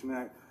Preservation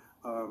Act.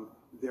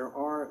 There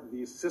are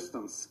these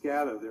systems,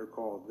 SCADA they're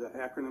called. The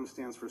acronym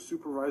stands for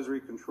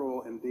Supervisory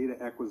Control and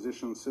Data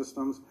Acquisition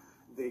Systems.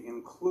 They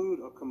include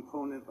a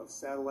component of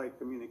satellite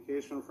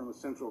communication from a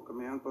central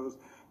command post,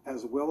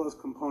 as well as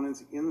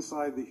components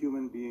inside the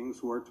human beings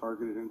who are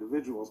targeted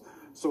individuals.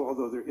 So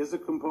although there is a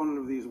component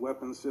of these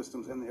weapon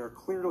systems, and they are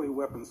clearly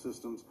weapon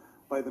systems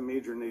by the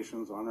major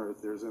nations on Earth,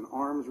 there's an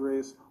arms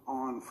race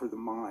on for the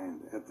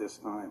mind at this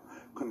time,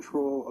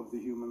 control of the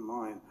human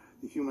mind.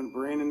 The Human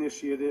Brain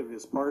Initiative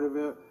is part of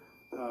it.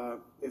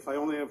 If I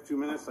only have 2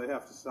 minutes, I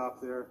have to stop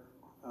there.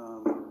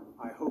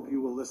 I hope you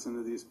will listen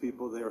to these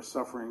people. They are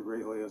suffering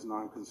greatly as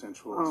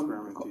non-consensual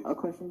experimentees. A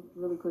question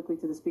really quickly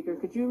to the speaker.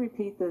 Could you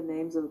repeat the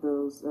names of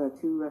those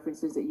two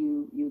references that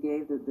you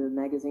gave, the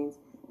magazines?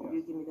 Could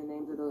you give me the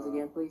names of those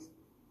again, please?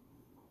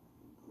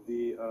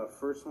 The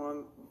first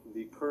one,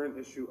 the current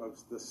issue of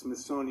the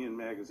Smithsonian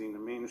Magazine, the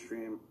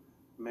mainstream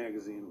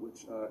magazine,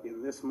 which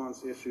in this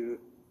month's issue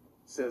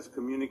says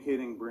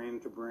communicating brain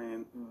to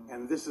brain,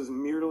 and this is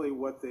merely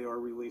what they are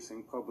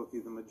releasing publicly.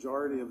 The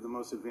majority of the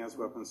most advanced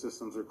weapon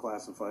systems are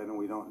classified, and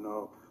we don't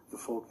know the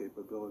full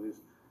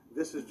capabilities.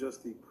 This is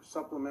just the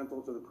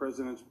supplemental to the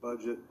president's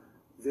budget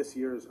this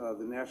year's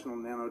the National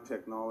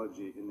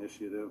Nanotechnology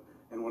Initiative.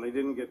 And what I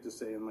didn't get to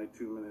say in my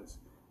 2 minutes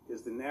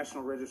is the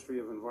National Registry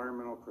of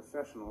Environmental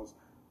Professionals,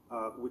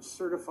 which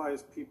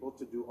certifies people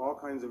to do all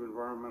kinds of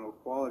environmental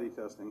quality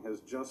testing, has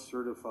just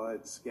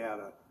certified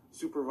SCADA,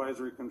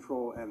 Supervisory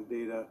Control and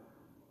Data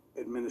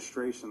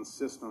Administration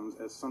Systems,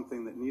 as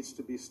something that needs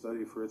to be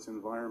studied for its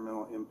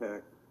environmental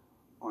impact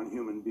on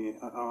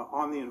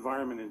on the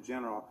environment in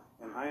general.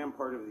 And I am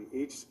part of the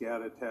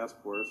HSCADA task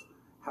force,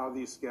 how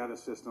these SCADA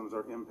systems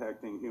are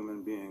impacting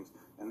human beings.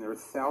 And there are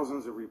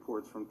thousands of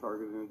reports from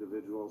targeted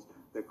individuals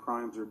that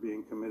crimes are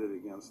being committed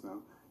against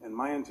them. And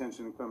my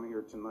intention in coming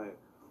here tonight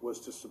was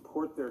to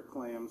support their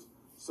claims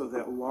so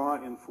that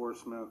law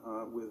enforcement,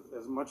 with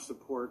as much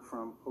support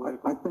from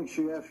political... I think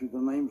she asked you the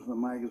names of the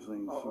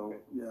magazines, Oh, so, okay.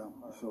 yeah.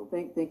 So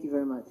Thank you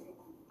very much.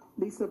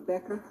 Lisa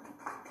Becker.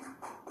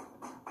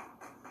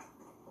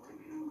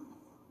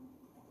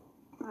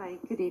 Hi,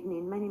 good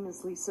evening. My name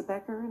is Lisa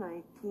Becker, and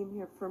I came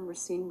here from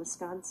Racine,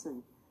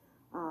 Wisconsin.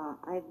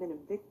 I've been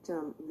a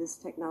victim of this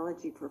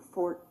technology for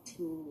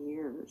 14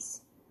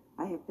 years.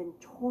 I have been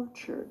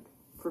tortured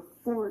for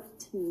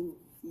 14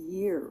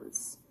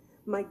 years.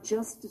 My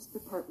Justice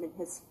Department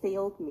has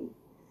failed me.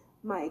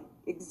 My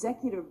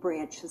executive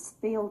branch has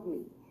failed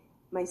me.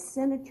 My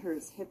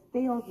senators have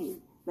failed me.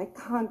 My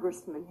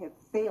congressmen have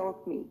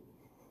failed me.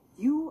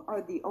 You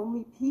are the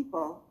only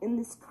people in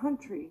this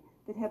country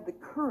that have the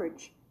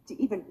courage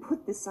to even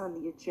put this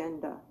on the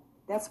agenda.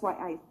 That's why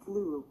I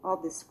flew all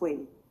this way,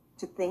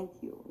 to thank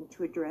you and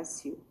to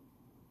address you.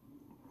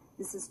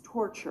 This is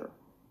torture,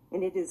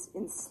 and it is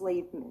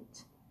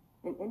enslavement.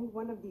 And any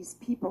one of these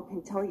people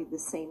can tell you the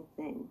same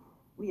thing.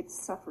 We have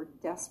suffered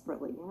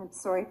desperately, and I'm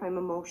sorry if I'm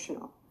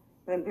emotional,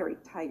 but I'm very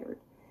tired.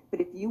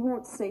 But if you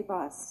won't save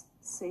us,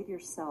 save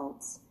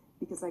yourselves,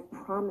 because I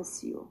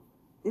promise you,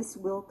 this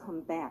will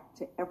come back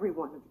to every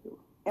one of you.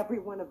 Every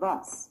one of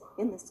us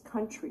in this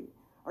country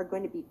are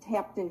going to be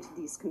tapped into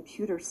these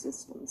computer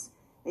systems,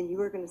 and you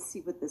are going to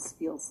see what this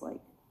feels like.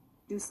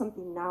 Do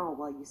something now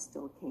while you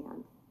still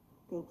can.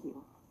 Thank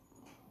you.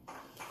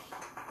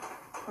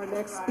 Our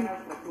next I speaker.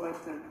 ask a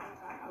question?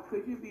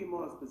 Could you be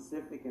more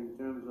specific in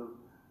terms of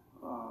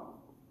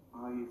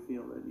how you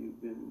feel that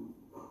you've been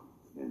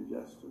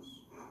injustice?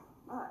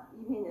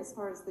 You mean as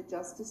far as the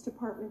Justice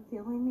Department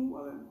feeling me?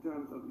 Well, in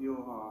terms of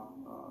your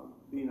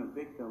being a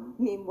victim.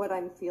 You mean what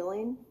I'm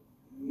feeling?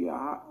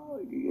 Yeah,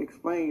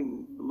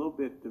 explain a little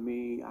bit to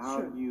me how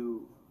Sure.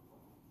 you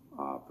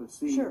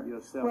perceive Sure.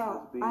 yourself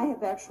Well, as being. I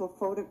have actual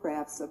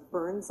photographs of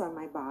burns on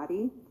my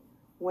body.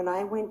 When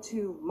I went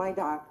to my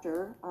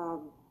doctor,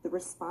 the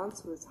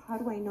response was, how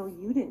do I know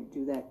you didn't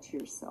do that to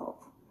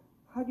yourself?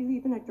 How do you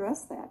even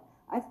address that?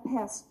 I've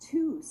passed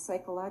 2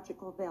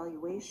 psychological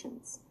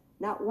evaluations,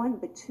 not 1,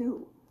 but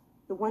 2.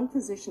 The one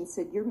physician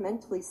said, you're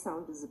mentally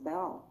sound as a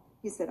bell.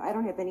 He said, I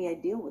don't have any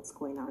idea what's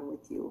going on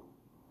with you.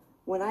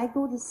 When I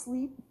go to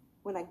sleep,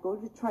 when I go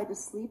to try to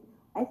sleep,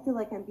 I feel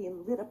like I'm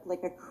being lit up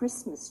like a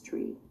Christmas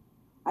tree.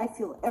 I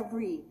feel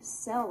every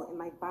cell in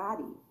my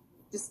body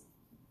just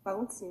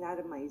bouncing out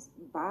of my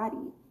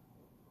body.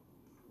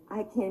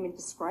 I can't even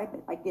describe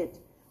it. I get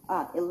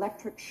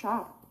electric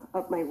shock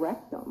up my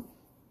rectum.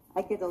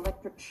 I get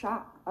electric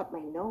shock up my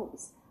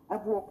nose.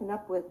 I've woken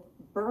up with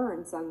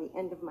burns on the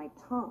end of my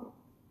tongue.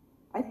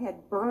 I've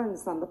had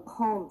burns on the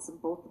palms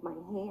of both of my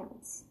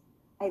hands.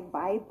 I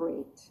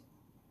vibrate.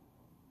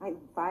 I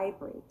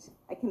vibrate.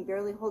 I can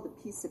barely hold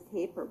a piece of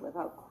paper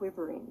without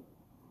quivering.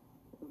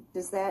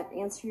 Does that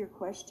answer your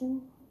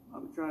question?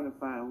 I'm trying to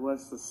find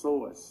what's the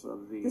source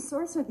of the... The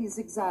source are these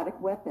exotic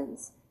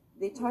weapons.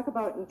 They talk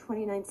about in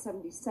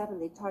 2977,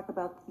 they talk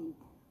about the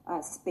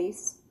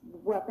space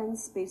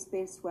weapons,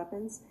 space-based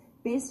weapons.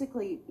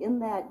 Basically, in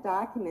that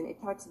document,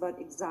 it talks about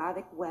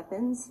exotic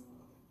weapons.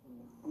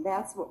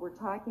 That's what we're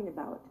talking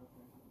about.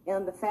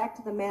 And the fact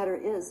of the matter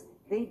is,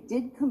 they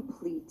did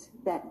complete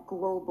that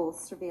global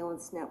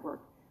surveillance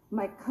network.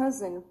 My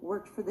cousin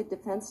worked for the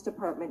Defense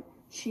Department.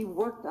 She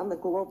worked on the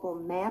global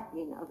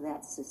mapping of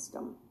that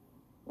system.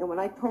 And when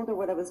I told her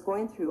what I was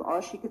going through,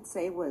 all she could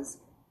say was,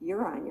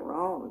 "You're on your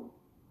own."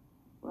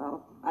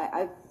 Well,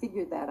 I've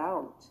figured that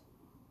out.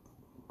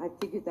 I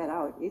figured that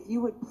out. If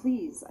you would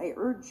please, I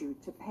urge you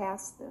to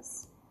pass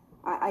this.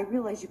 I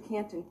realize you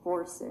can't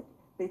enforce it,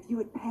 but if you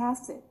would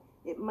pass it,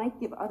 it might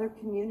give other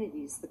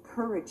communities the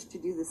courage to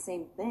do the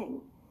same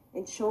thing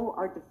and show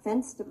our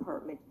Defense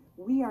Department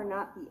we are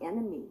not the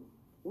enemy.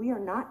 We are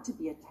not to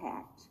be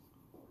attacked.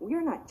 We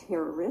are not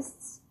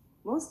terrorists.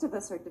 Most of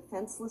us are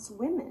defenseless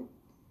women.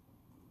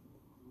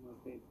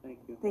 Okay, thank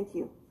you. Thank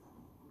you.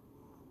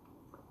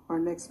 Our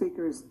next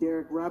speaker is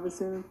Derek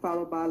Robinson,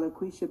 followed by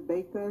LaQuisha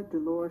Baker,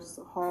 Dolores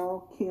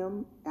Hall,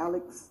 Kim,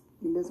 Alex,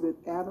 Elizabeth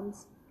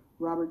Adams,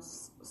 Robert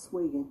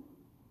Swiggin.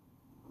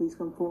 Please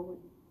come forward.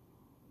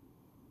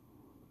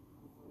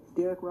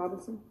 Derek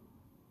Robinson.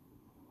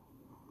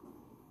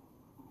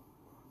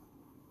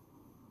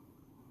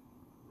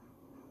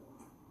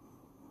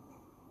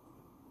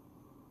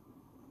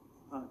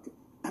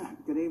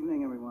 Good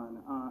evening, everyone.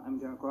 I'm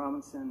Derek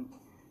Robinson,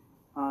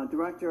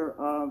 Director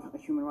of a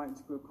human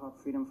rights group called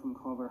Freedom from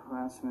Covert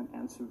Harassment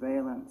and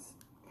Surveillance.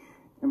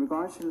 In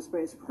regards to the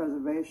Space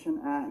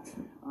Preservation Act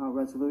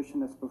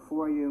resolution that's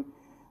before you,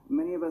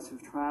 many of us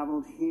have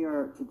traveled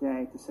here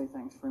today to say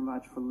thanks very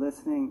much for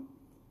listening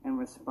and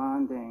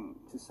responding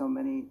to so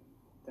many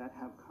that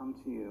have come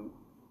to you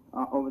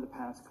over the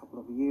past couple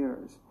of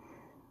years.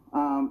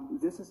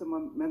 This is a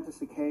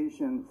momentous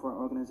occasion for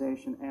our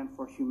organization and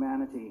for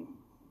humanity.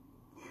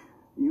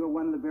 You are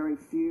one of the very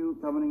few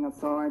governing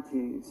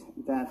authorities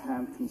that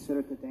have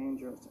considered the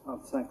dangers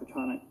of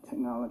psychotronic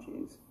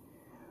technologies.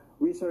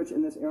 Research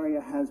in this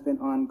area has been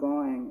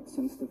ongoing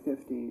since the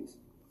 50s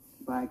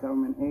by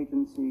government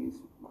agencies,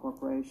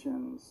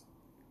 corporations,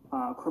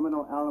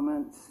 criminal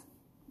elements,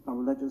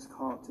 religious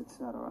cults,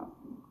 etc.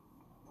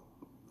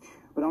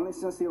 But only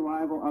since the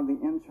arrival of the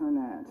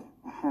internet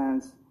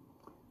has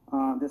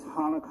this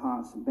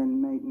Holocaust been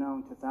made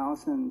known to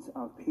thousands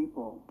of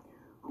people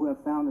who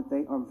have found that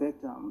they are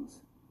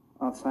victims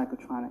of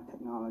psychotronic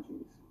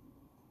technologies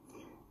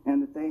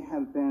and that they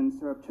have been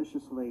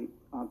surreptitiously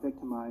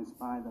victimized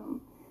by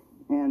them.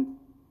 And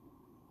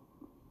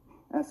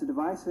as the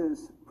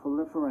devices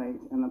proliferate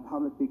and the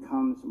public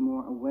becomes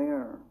more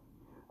aware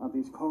of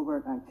these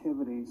covert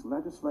activities,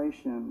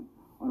 legislation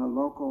on a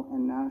local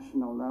and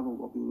national level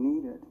will be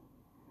needed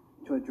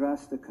to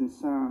address the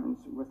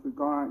concerns with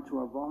regard to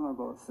a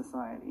vulnerable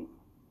society.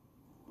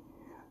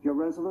 Your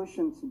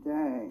resolution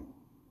today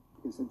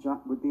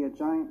would be a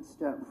giant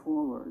step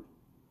forward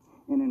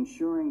in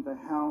ensuring the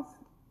health,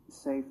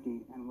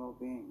 safety, and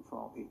well-being for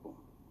all people.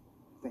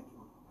 Thank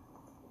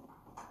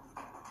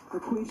you.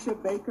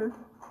 LaQuisha Baker.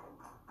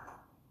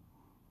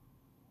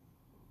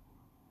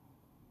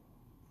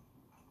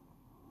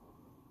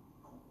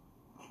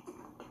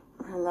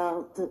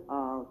 Hello to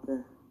all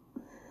the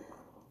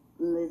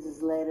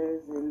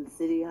legislators in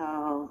City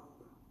Hall,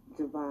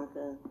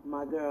 Javanka,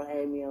 my girl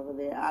Amy over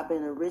there. I've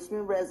been a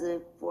Richmond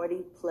resident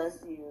 40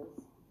 plus years.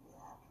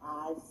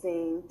 I've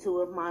seen two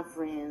of my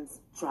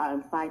friends try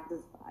and fight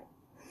this fight,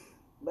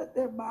 but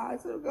their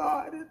minds are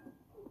gone and there's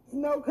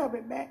no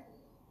coming back.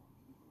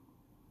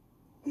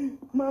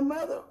 My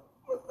mother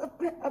was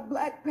a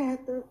Black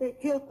Panther. They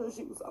killed her.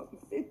 She was only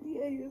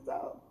 58 years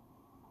old.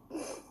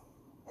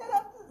 And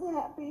I'm just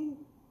happy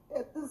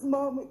at this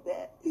moment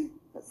that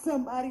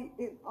somebody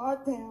in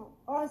our town,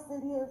 our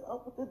city, has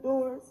opened the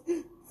doors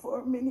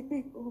for many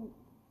people who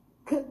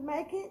couldn't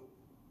make it,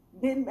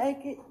 didn't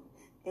make it,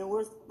 and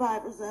were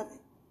survivors of it.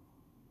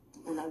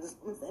 And I just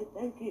want to say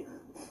thank you.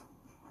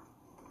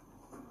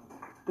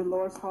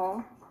 Dolores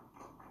Hall.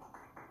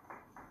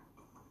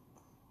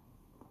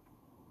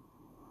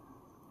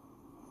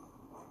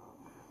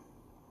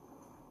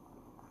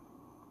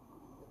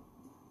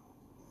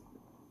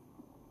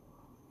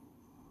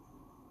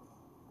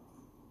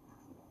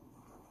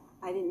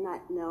 I did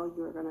not know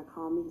you were going to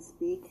call me to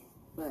speak,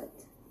 but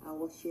I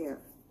will share.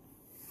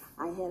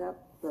 I head up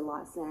the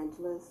Los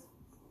Angeles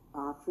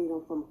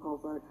Freedom from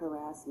Covert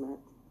Harassment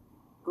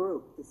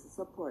group. This is a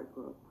support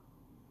group.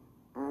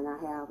 And I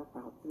have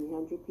about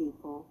 300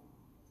 people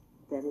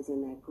that is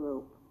in that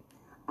group.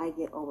 I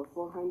get over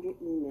 400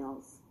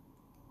 emails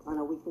on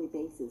a weekly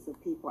basis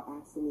of people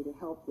asking me to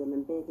help them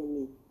and begging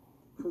me,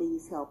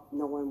 please help,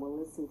 no one will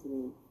listen to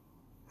me.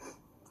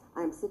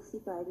 I'm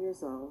 65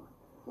 years old,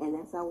 and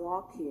as I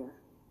walk here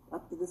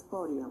up to this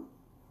podium,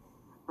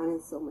 I'm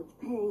in so much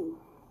pain.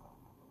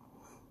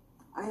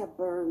 I have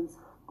burns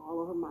all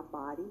over my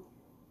body.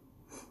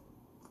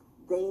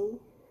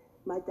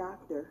 My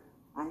doctor,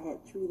 I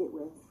had treated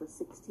with for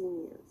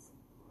 16 years.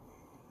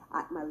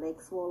 My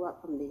legs swelled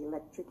up from the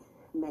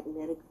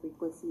electromagnetic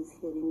frequencies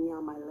hitting me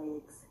on my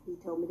legs. He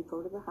told me to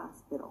go to the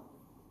hospital.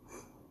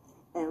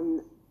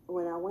 And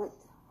when I went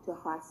to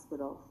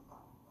hospital,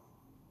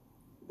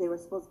 they were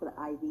supposed to put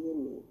an IV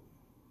in me.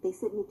 They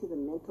sent me to the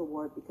mental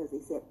ward because they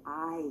said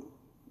I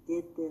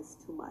did this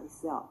to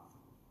myself.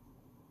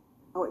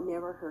 Oh, it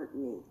never hurt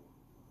me.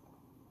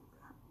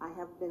 I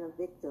have been a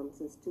victim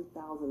since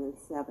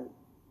 2007.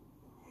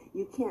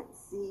 You can't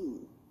see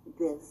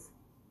this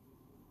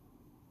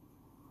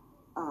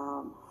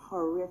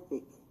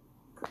horrific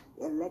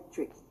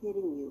electric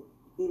hitting you.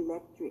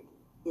 Electric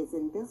is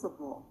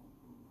invisible.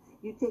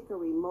 You take a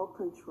remote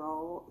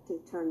control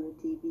to turn your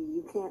TV.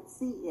 You can't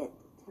see it.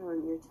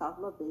 Turn your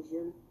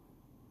television.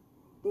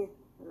 It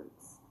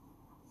hurts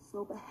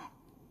so bad.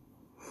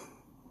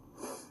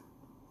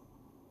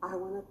 I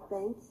want to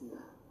thank you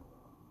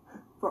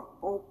for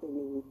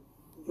opening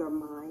your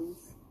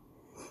minds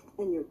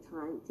and your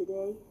time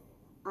today.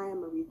 I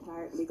am a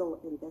retired legal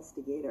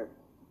investigator.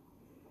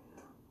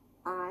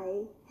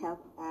 I have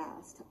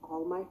asked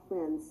all my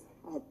friends,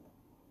 I had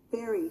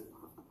very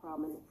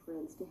prominent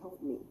friends, to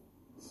help me.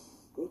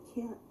 They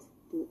can't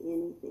do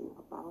anything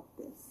about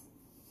this.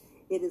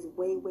 It is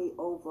way, way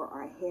over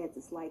our heads.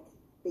 It's like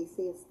they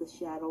say it's the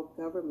shadow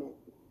government.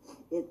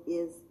 It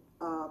is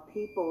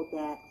people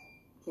that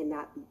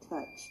cannot be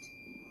touched.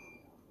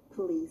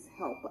 Please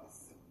help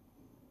us.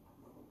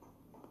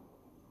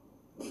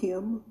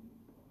 Kim,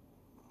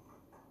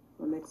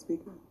 our next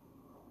speaker.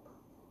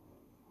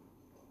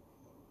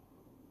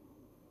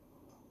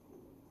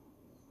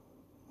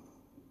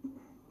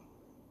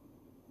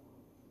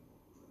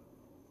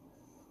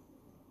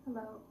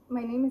 Hello,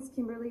 my name is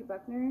Kimberly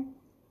Buckner,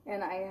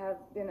 and I have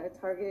been a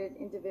targeted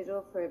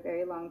individual for a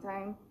very long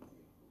time.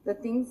 The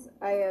things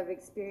I have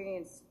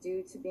experienced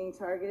due to being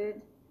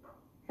targeted,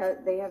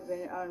 they have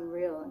been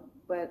unreal.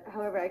 But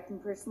however, I can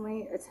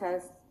personally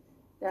attest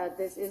that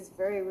this is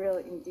very real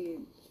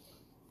indeed.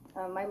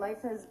 My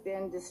life has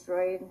been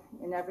destroyed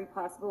in every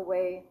possible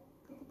way,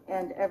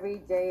 and every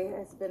day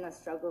has been a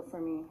struggle for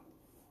me.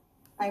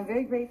 I'm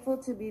very grateful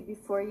to be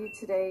before you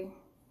today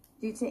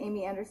due to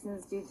Amy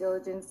Anderson's due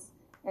diligence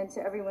and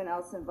to everyone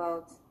else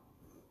involved.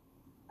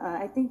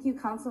 I thank you,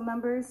 council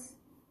members,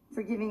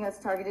 for giving us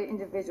targeted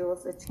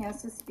individuals a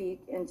chance to speak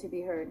and to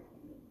be heard.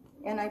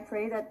 And I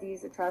pray that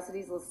these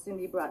atrocities will soon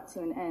be brought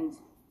to an end.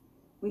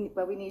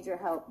 But we need your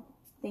help.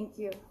 Thank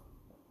you.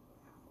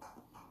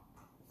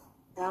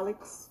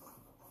 Alex.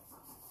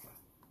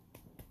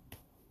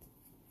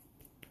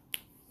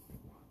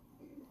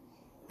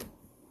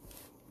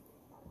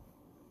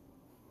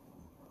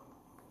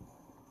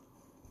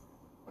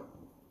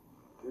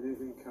 Good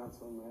evening,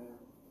 Council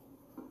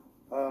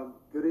Mayor.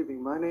 Good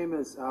evening. My name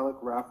is Alec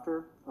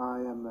Rafter. I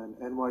am an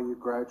NYU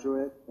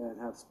graduate and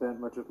have spent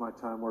much of my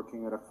time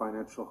working at a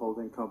financial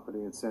holding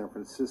company in San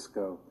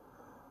Francisco.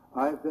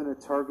 I've been a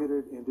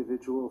targeted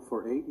individual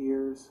for 8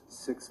 years,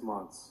 6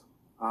 months.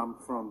 I'm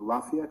from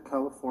Lafayette,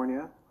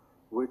 California,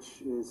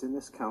 which is in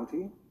this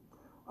county.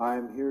 I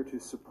am here to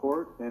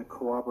support and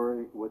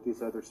corroborate what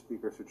these other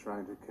speakers are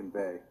trying to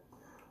convey.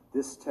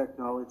 This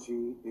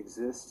technology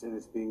exists and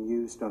is being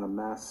used on a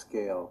mass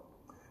scale.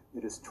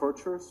 It is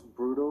torturous,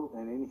 brutal,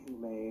 and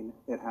inhumane.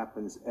 It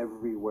happens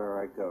everywhere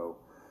I go.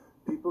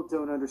 People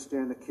don't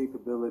understand the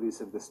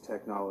capabilities of this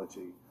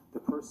technology. The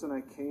person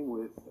I came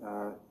with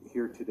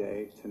here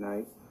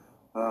tonight,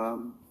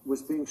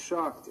 was being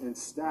shocked and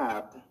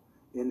stabbed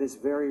in this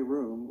very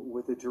room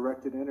with a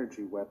directed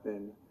energy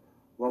weapon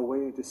while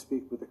waiting to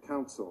speak with the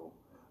council.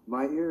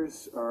 My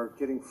ears are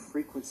getting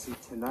frequency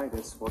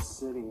tinnitus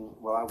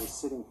while I was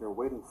sitting here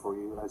waiting for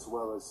you, as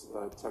well as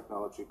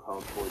technology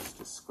called Voice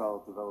to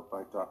Skull, developed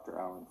by Dr.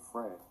 Alan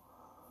Frey.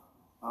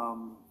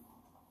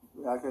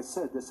 Like I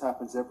said, this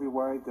happens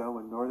everywhere I go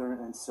in Northern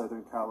and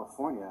Southern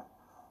California.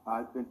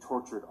 I've been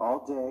tortured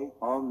all day,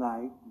 all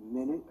night,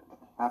 minute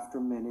after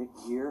minute,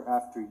 year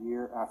after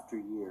year after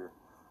year.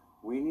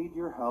 We need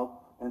your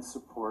help and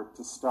support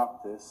to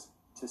stop this,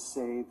 to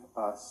save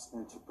us,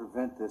 and to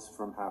prevent this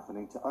from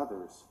happening to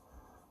others.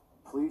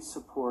 Please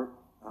support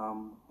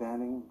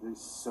banning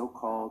these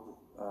so-called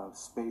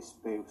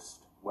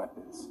space-based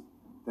weapons.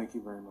 Thank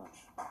you very much.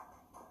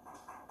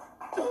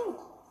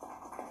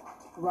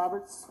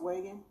 Robert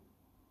Swagan.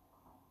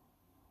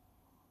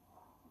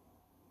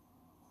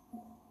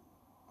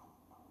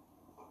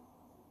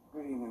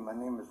 Good evening. My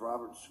name is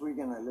Robert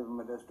Swigan. I live in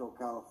Modesto,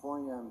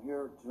 California. I'm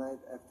here tonight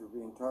after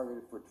being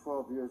targeted for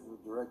 12 years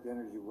with direct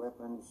energy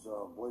weapons,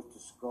 Voice to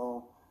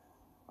Skull.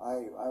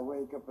 I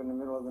wake up in the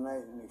middle of the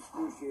night in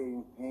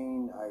excruciating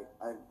pain.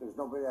 There's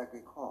nobody I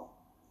could call.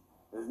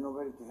 There's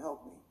nobody to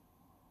help me.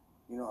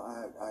 You know,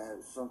 I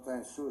have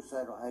sometimes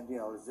suicidal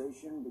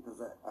idealization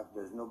because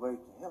there's nobody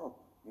to help.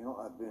 You know,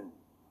 I've been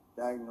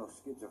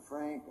diagnosed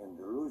schizophrenic and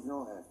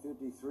delusional at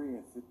 53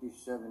 and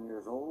 57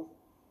 years old.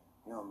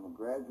 You know, I'm a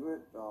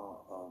graduate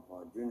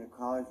of junior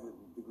college with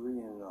a degree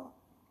in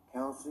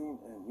counseling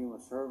and human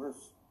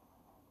service.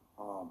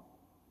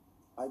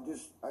 I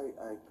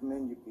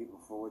commend you people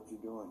for what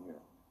you're doing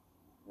here.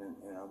 And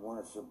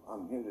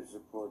I'm here to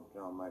support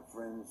my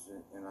friends,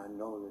 and I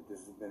know that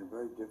this has been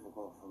very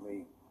difficult for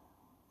me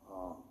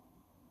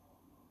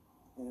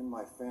and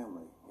my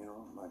family. You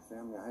know, my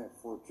family, I have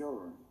 4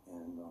 children,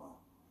 and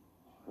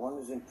one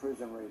is in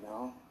prison right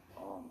now.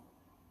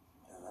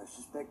 And I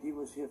suspect he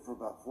was hit for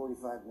about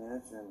 45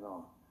 minutes, and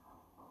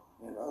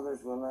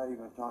others will not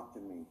even talk to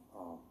me.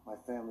 My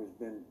family's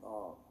been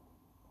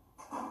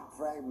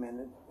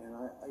fragmented, and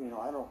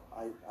I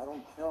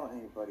don't tell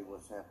anybody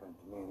what's happened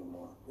to me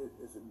anymore.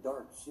 It's a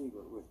dark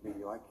secret with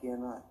me. I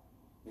cannot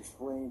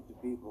explain to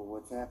people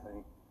what's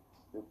happening.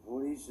 The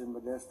police in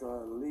Modesto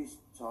are at least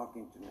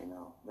talking to me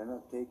now. They're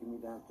not taking me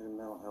down to the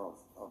mental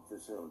health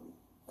facility.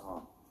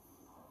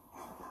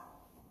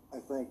 I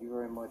thank you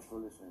very much for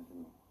listening to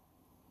me.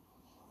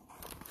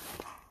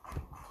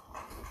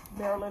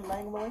 Marilyn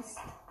Langlois.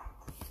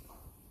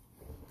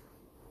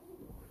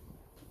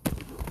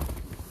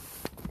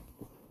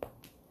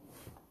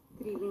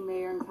 Good evening,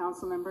 Mayor and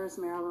Council members.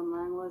 Marilyn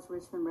Langlois,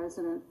 Richmond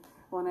resident.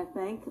 I want to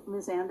thank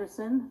Ms.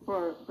 Anderson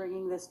for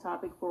bringing this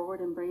topic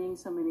forward and bringing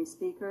so many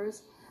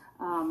speakers.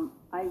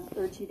 I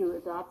urge you to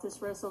adopt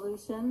this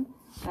resolution.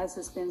 As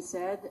has been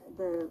said,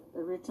 the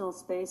original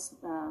Space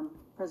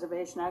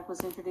Preservation Act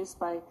was introduced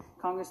by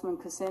Congressman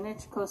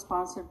Kucinich,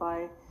 co-sponsored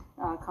by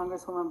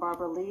Congresswoman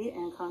Barbara Lee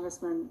and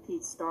Congressman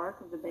Pete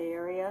Stark of the Bay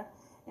Area.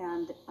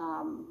 And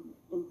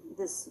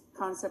this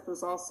concept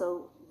was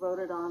also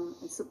voted on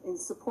and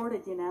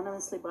supported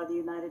unanimously by the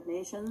United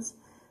Nations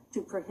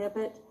to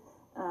prohibit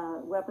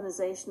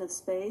weaponization of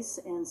space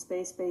and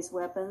space-based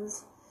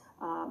weapons.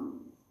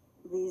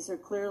 These are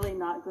clearly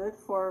not good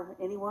for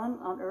anyone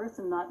on Earth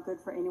and not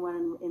good for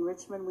anyone in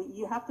Richmond.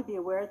 You have to be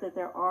aware that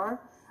there are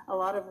a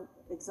lot of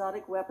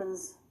exotic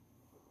weapons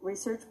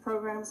research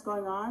programs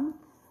going on,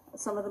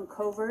 some of them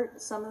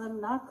covert, some of them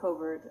not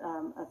covert.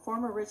 A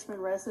former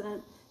Richmond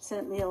resident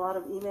sent me a lot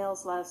of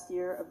emails last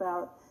year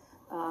about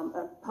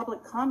a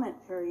public comment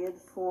period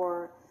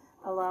for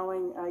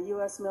allowing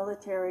U.S.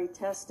 military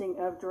testing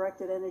of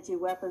directed energy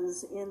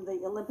weapons in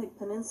the Olympic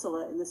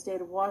Peninsula in the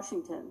state of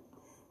Washington,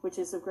 which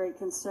is of great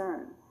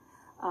concern.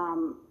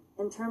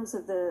 In terms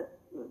of the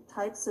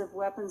types of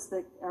weapons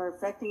that are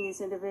affecting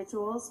these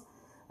individuals,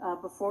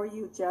 before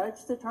you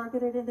judge the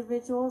targeted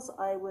individuals,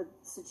 I would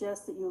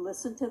suggest that you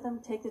listen to them,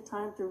 take the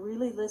time to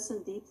really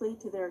listen deeply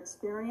to their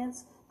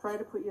experience, try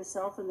to put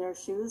yourself in their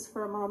shoes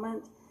for a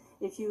moment.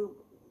 If you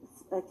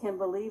can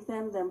believe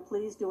them, then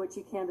please do what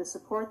you can to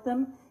support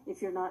them.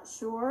 If you're not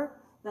sure,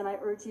 then I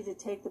urge you to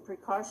take the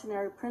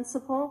precautionary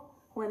principle.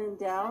 When in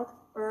doubt,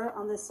 err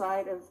on the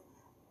side of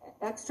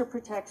extra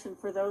protection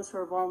for those who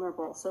are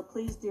vulnerable. So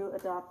please do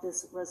adopt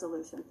this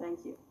resolution.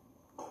 Thank you.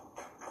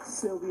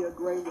 Sylvia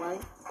Gray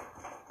White.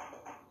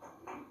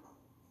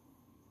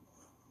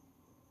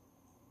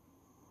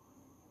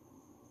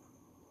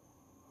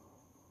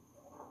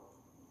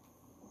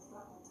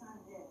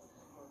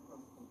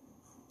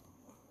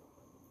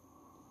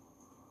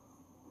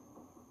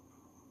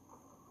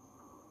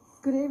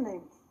 Good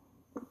evening.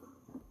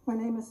 My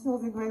name is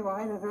Sylvia Gray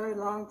White, a very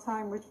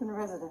long-time Richmond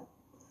resident.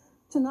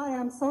 Tonight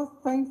I'm so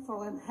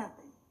thankful and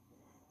happy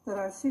that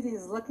our city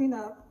is looking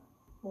up,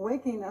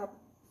 waking up,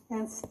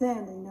 and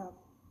standing up.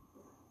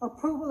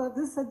 Approval of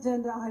this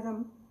agenda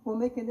item will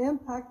make an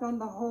impact on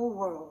the whole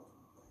world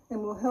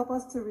and will help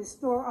us to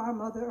restore our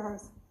Mother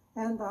Earth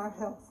and our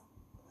health.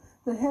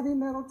 The heavy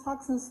metal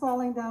toxins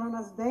falling down on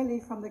us daily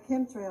from the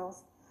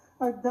chemtrails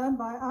are done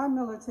by our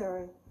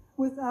military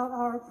without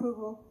our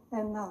approval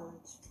and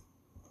knowledge.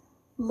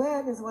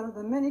 Lead is one of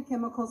the many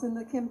chemicals in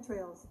the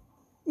chemtrails,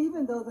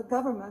 even though the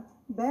government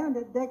banned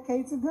it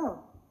decades ago,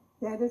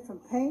 banned it from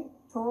paint,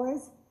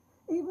 toys,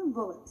 even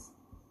bullets,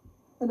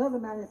 and other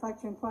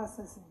manufacturing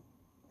processing.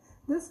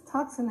 This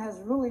toxin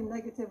has really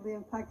negatively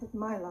impacted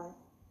my life.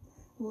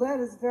 Lead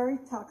is very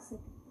toxic,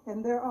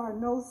 and there are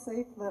no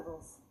safe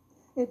levels.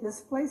 It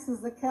displaces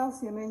the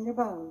calcium in your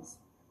bones,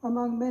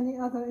 among many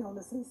other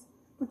illnesses,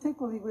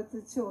 particularly with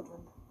the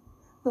children.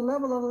 The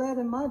level of lead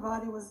in my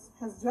body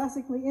has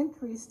drastically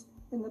increased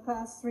in the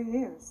past 3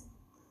 years.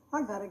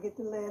 I gotta get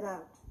the lead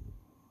out.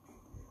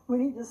 We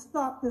need to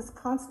stop this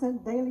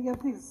constant daily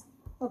abuse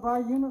of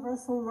our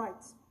universal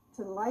rights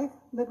to life,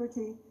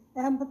 liberty,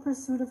 and the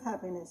pursuit of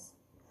happiness.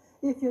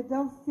 If you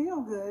don't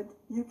feel good,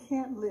 you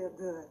can't live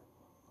good.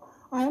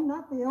 I am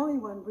not the only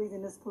one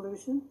breathing this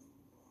pollution.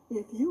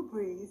 If you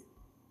breathe,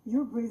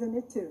 you're breathing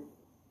it too.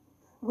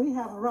 We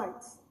have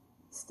rights.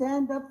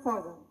 Stand up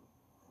for them.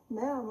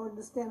 Now, in order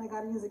to stand, I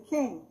got to use a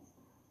cane.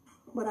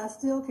 But I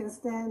still can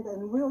stand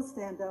and will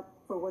stand up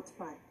for what's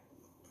right.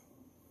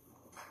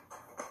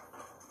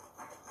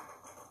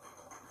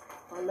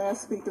 Our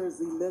last speaker is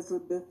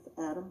Elizabeth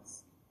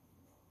Adams.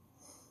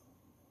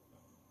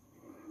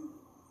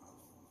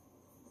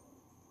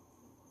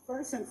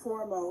 First and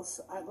foremost,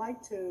 I'd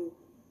like to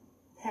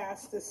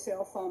pass this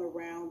cell phone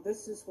around.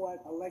 This is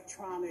what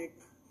electronic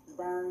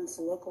burns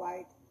look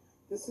like.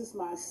 This is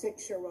my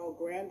 6-year-old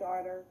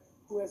granddaughter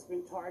who has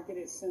been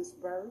targeted since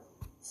birth.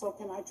 So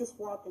can I just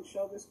walk and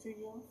show this to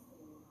you?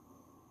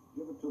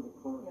 Give it to the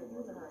clerk.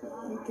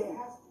 You can.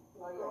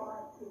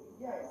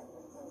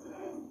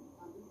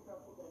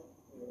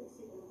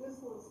 This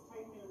was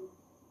taken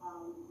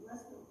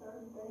less than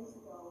 30 days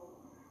ago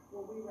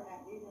when we were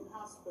at Eden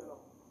Hospital.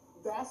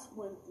 That's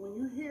when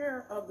you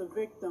hear of the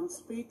victim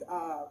speak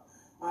of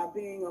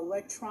being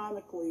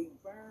electronically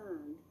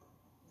burned,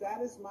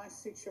 that is my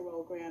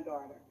 6-year-old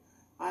granddaughter.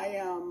 I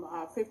am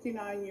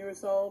 59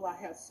 years old. I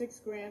have 6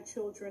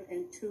 grandchildren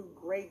and 2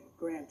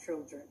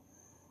 great-grandchildren.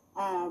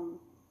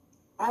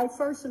 I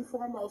first and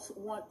foremost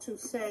want to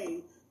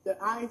say that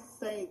I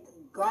thank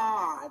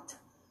God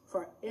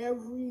for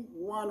every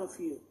one of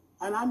you.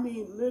 And I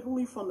mean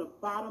literally from the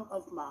bottom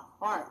of my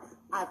heart.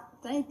 I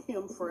thank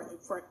him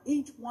for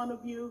each one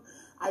of you.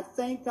 I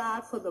thank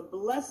God for the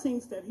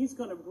blessings that he's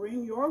going to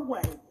bring your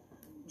way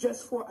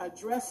just for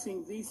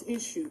addressing these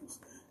issues.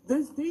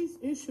 These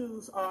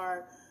issues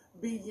are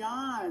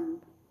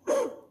beyond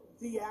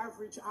the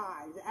average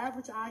eye. The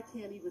average eye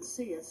can't even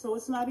see it. So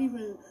it's not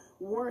even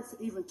worth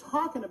even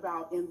talking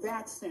about in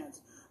that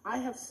sense. I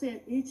have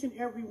sent each and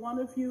every one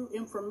of you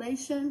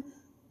information.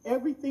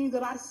 Everything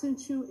that I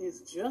sent you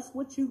is just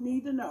what you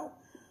need to know.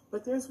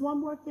 But there's one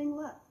more thing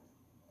left.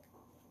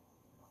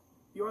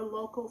 Your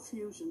local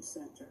fusion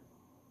center.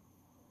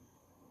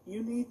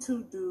 You need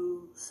to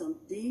do some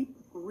deep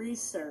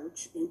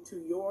research into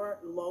your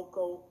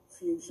local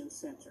fusion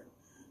center.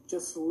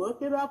 Just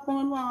look it up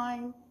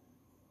online.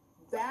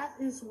 That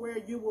is where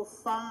you will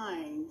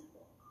find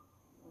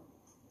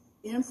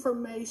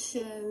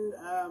information,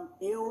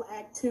 ill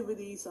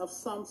activities of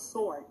some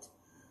sort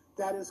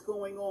that is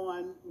going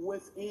on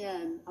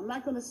within, I'm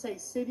not going to say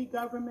city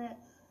government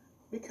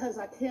because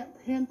I can't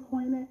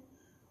pinpoint it,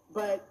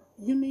 but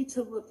you need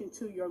to look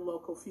into your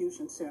local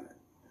fusion center.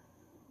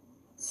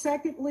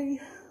 Secondly,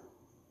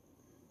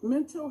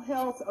 mental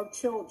health of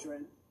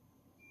children.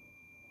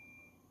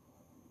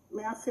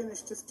 May I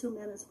finish just 2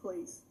 minutes,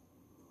 please?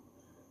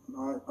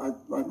 I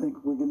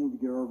think we need to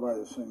give everybody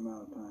the same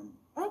amount of time.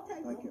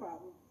 Okay, Thank no you.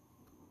 problem.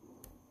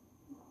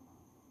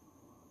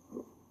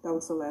 That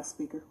was the last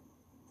speaker.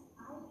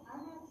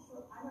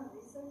 I'm a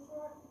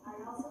researcher. I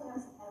also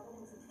have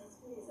evidence and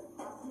history. Is it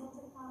possible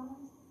to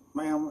comment?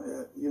 Ma'am,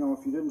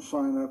 if you didn't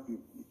sign up, you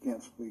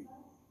can't speak.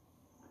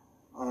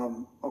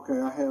 Okay,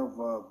 I have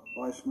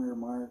Vice Mayor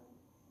Meyer.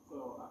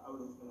 So I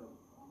was just going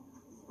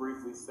to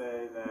briefly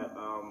say that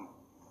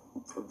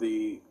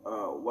the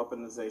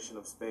weaponization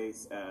of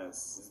space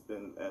as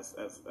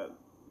the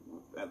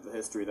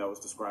history that was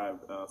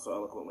described so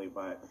eloquently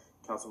by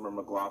Councilmember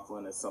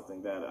McLaughlin is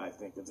something that I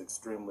think is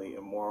extremely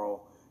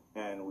immoral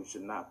and we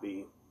should not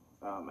be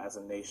as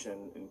a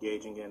nation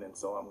engaging in, and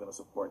so I'm going to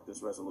support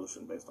this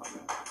resolution based on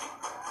that.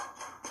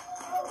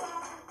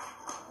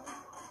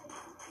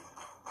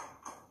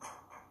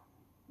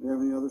 Do you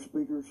have any other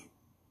speakers?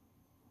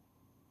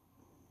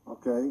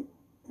 Okay,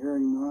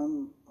 hearing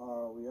none,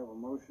 we have a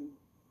motion.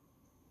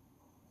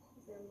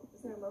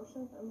 Is there a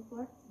motion on the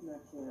floor?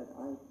 Not yet.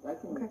 I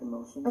can Okay. make the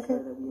motion Okay. so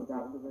that we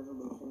adopt the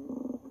resolution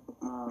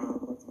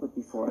that's put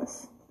before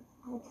us.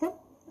 Okay,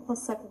 I'll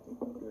second it.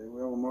 Okay, we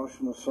have a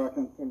motion, a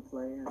second. Can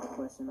Play have a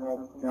question or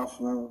something?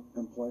 Councilmember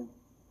can play.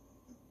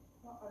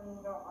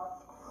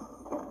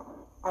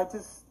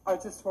 I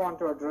just want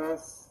to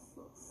address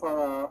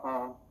for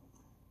a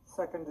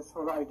second this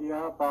whole idea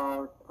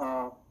about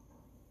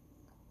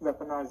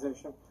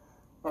weaponization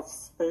of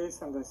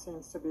space, and there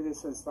seems to be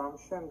this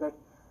assumption that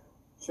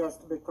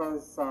just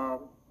because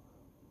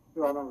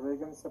Ronald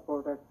Reagan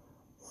supported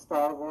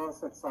Star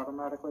Wars, it's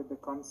automatically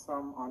becomes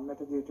some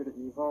unmitigated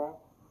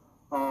evil.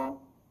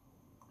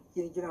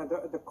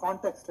 The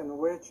context in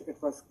which it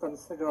was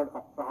considered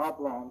a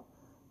problem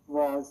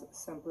was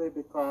simply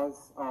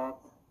because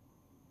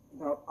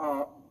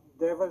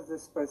there was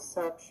this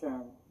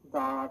perception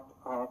that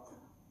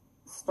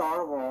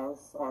Star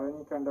Wars or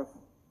any kind of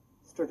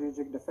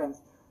strategic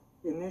defense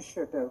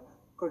initiative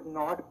could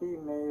not be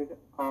made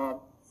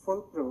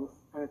foolproof,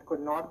 and it could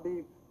not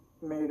be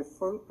made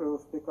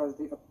foolproof because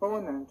the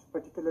opponent,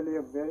 particularly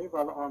a very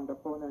well-armed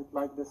opponent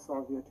like the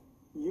Soviet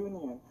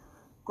Union,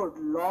 could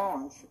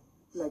launch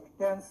like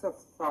tens of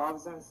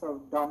thousands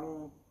of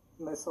dummy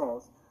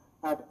missiles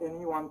at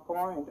any one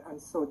point, and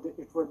so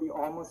it would be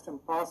almost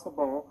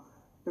impossible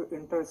to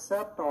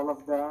intercept all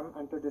of them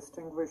and to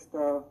distinguish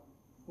the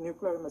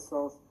nuclear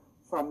missiles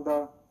from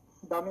the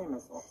dummy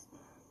missiles.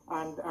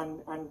 And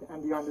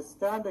the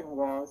understanding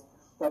was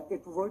that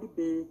it would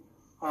be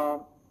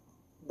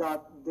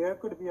that there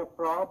could be a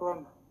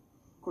problem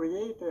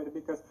created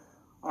because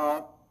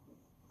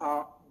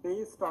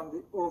based on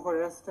the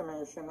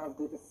overestimation of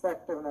the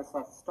effectiveness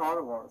of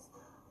Star Wars,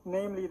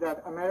 namely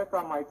that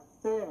America might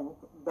think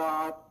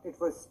that it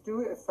was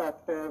too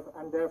effective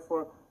and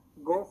therefore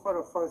go for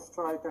a first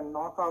strike and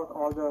knock out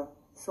all the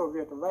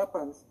Soviet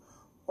weapons,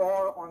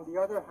 or on the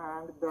other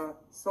hand, the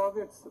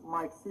Soviets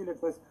might feel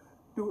it was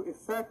too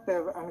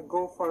effective and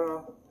go for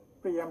a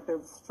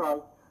preemptive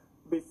strike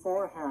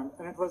beforehand.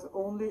 And it was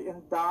only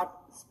in that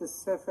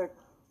specific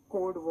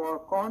Cold War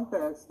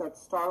context that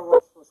Star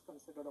Wars was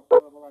considered a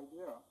horrible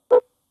idea.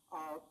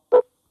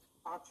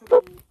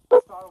 Actually,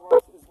 Star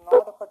Wars is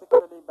not a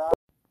particularly bad.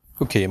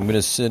 Okay, I'm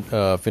going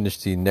to finish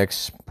the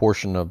next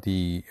portion of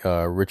the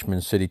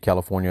Richmond City,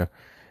 California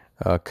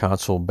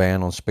council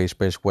ban on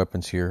space-based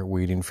weapons here.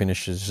 We didn't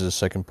finish. This is the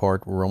second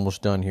part. We're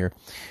almost done here.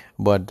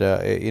 But,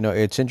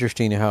 it's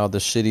interesting how the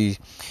city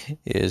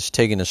is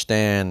taking a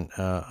stand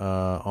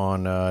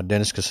on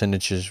Dennis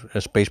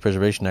Kucinich's Space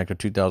Preservation Act of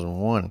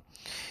 2001,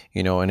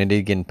 and it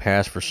ain't getting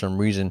passed for some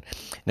reason.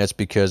 And that's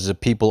because the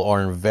people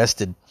are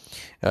invested.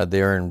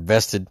 They are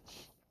invested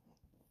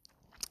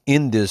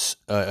in this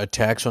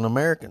attacks on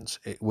Americans,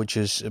 which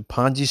is a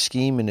Ponzi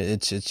scheme, and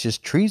it's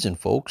just treason,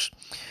 folks.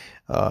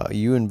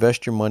 You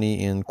invest your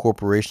money in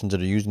corporations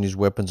that are using these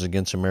weapons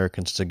against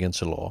Americans. It's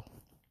against the law.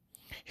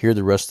 Hear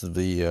the rest of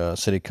the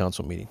city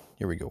council meeting.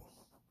 Here we go.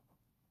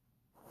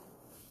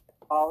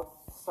 Out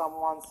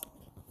someone's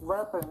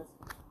weapons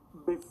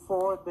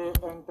before they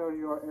enter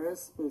your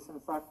airspace. In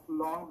fact,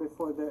 long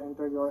before they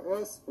enter your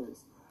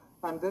airspace.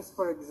 And this,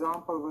 for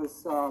example,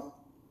 was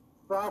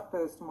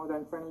practiced more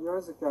than 20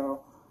 years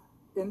ago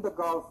in the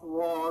Gulf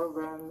War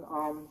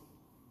when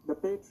the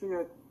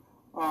Patriot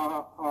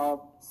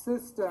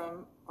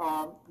system,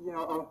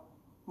 a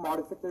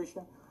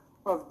modification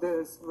of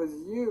this was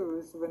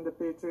used when the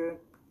Patriot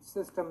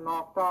system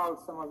knocked out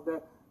some of the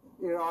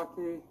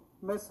Iraqi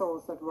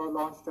missiles that were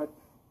launched at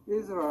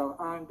Israel.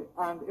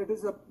 And it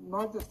is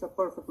not just a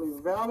perfectly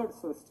valid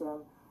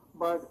system,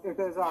 but it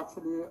is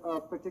actually a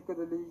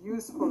particularly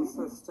useful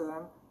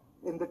system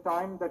in the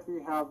time that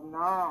we have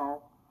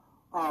now,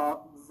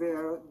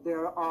 where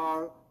there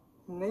are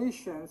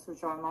nations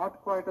which are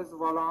not quite as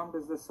well armed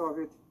as the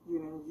Soviet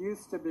Union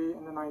used to be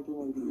in the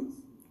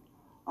 1980s,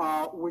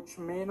 which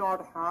may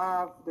not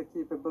have the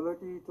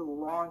capability to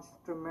launch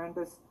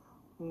tremendous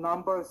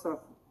numbers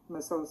of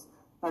missiles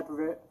at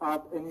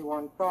any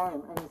one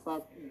time. And in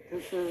fact,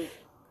 this is,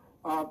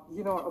 a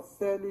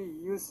fairly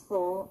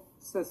useful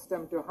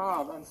system to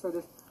have. And so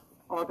this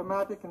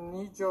automatic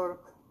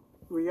knee-jerk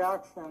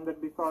reaction that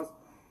because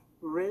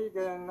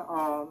Reagan,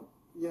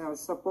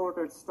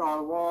 supported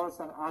Star Wars,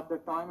 and at the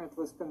time it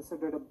was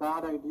considered a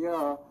bad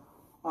idea.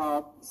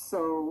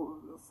 So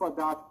for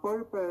that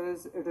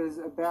purpose, it is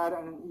a bad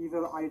and an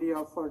evil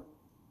idea for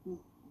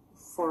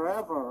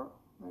forever.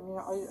 I mean,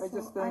 I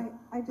just think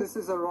this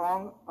is a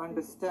wrong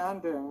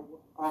understanding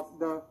of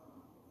the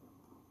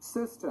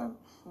system,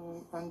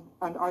 and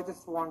I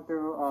just want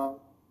to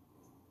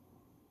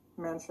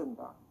mention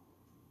that.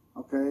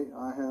 Okay,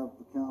 I have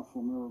the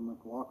council member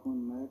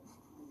McLaughlin next.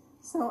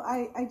 So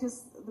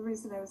the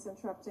reason I was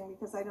interrupting,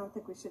 because I don't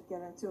think we should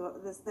get into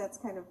this, that's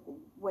kind of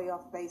way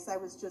off base. I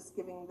was just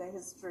giving the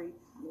history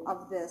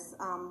of this.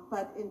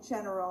 But in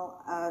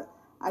general,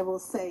 I will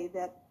say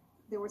that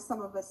there were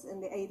some of us in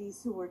the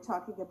 80s who were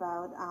talking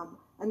about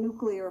a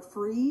nuclear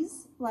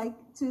freeze, like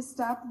to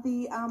stop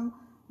the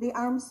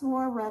arms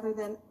war rather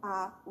than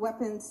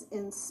weapons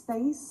in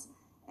space.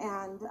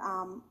 And,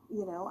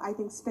 I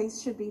think space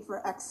should be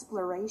for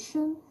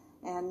exploration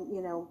and,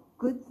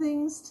 good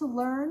things to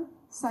learn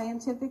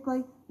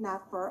scientifically,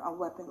 not for a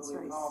weapons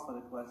race. Call for the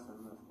question,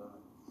 Mr.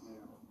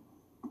 Mayor.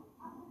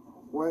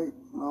 Wait,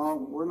 no,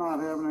 we're not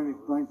having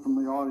anything from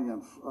the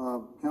audience.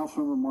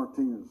 Councilmember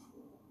Martinez.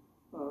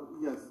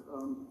 Yes.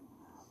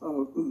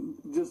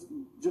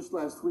 Just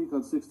last week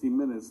on 60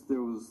 Minutes,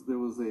 there was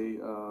a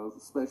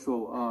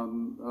special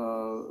on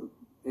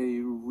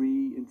a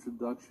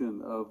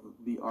reintroduction of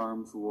the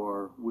arms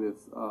war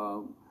with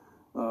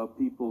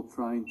people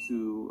trying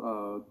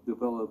to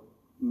develop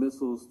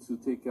missiles to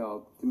take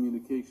out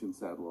communication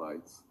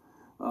satellites.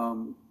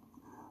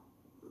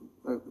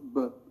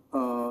 But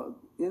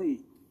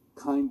any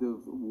kind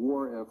of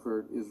war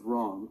effort is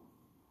wrong,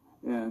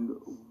 and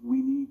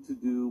we need to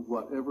do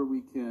whatever we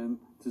can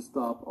to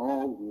stop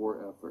all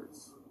war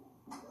efforts.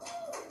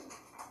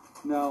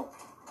 Now,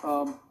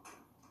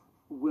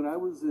 when I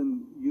was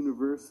in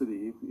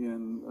university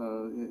in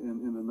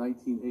the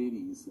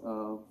 1980s,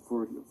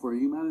 for a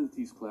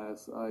humanities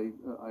class, I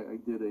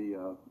did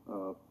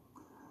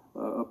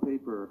a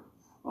paper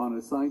on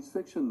a science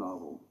fiction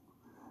novel.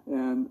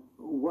 And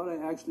what I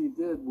actually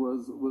did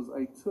was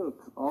I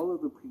took all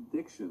of the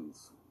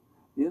predictions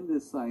in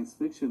this science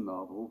fiction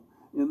novel,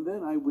 and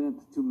then I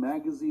went to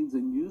magazines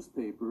and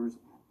newspapers,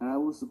 and I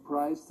was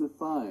surprised to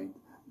find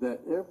that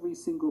every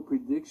single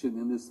prediction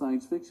in this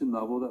science fiction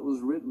novel that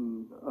was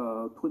written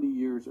 20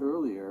 years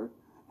earlier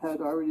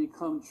had already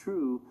come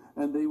true,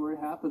 and they were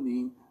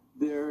happening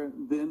there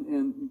then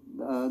in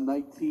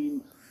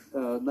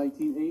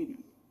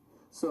 1980.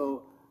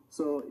 So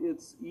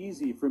it's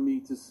easy for me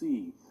to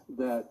see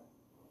that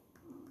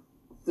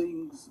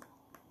things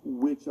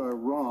which are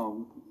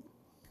wrong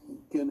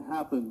can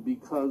happen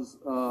because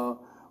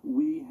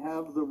we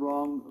have the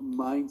wrong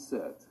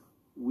mindset.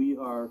 We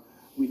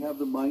have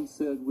the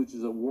mindset, which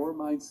is a war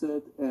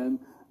mindset, and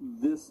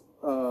this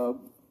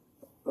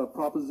a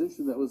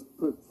proposition that was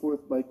put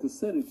forth by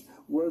Kucinich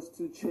was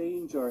to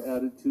change our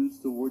attitudes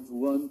towards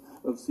one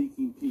of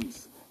seeking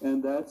peace,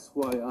 and that's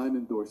why I'm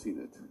endorsing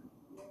it.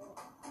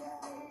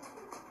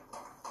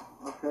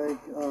 Okay,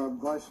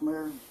 Vice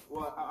Mayor.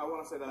 Well, I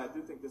want to say that I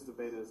do think this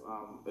debate is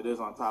it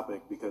is on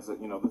topic because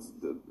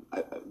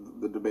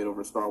the debate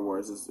over Star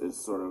Wars is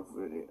sort of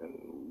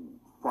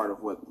part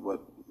of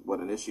what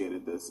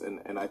initiated this,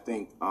 and I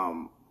think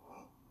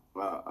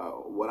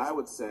what I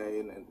would say,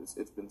 and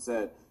it's been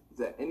said,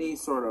 that any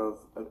sort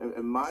of,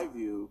 in my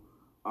view,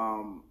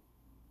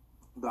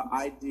 the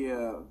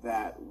idea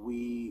that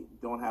we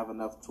don't have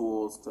enough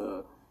tools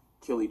to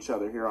kill each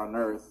other here on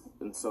Earth,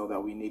 and so that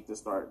we need to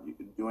start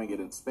doing it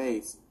in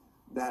space,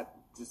 that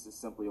just is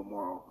simply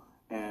immoral.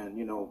 And,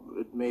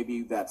 it may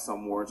be that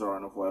some wars are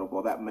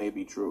unavoidable. That may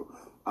be true.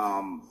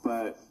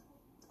 But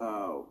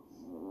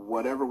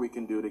whatever we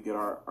can do to get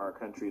our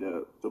country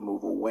to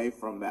move away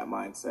from that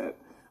mindset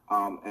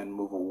and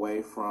move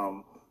away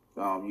from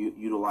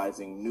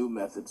utilizing new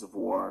methods of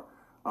war,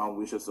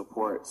 we should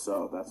support.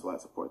 So that's why I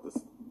support this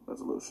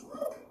resolution.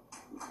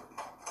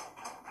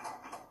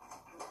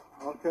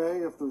 Okay,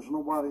 if there's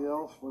nobody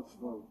else, let's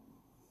vote.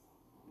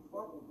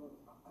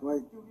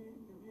 Wait,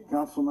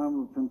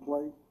 Councilmember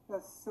Pinplate?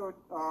 Yes, so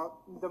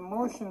the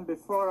motion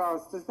before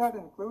us, does that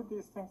include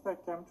these things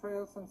like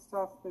chemtrails and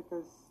stuff?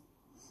 Because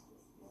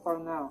for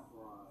now.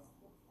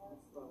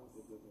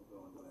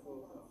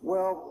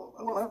 Well,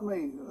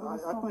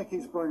 I think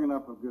he's bringing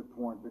up a good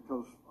point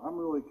because I'm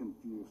really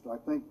confused. I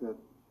think that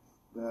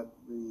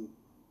the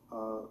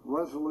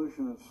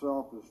resolution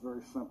itself is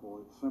very simple.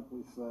 It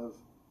simply says,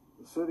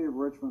 the City of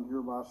Richmond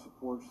hereby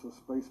supports the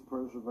Space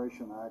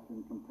Preservation Act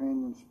and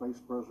companion Space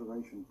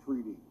Preservation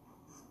Treaty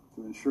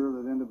to ensure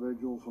that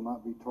individuals will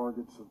not be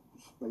targets of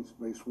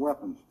space-based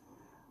weapons.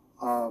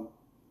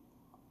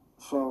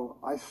 So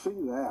I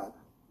see that.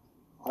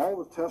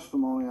 All the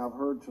testimony I've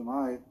heard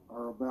tonight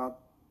are about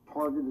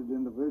targeted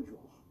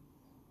individuals.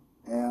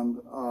 And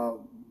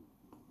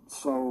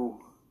so,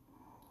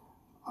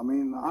 I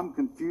mean, I'm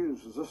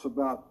confused. Is this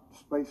about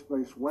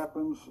space-based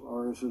weapons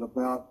or is it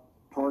about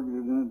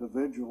targeted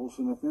individuals?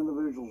 And if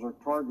individuals are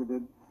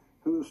targeted,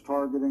 who's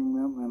targeting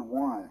them and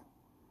why?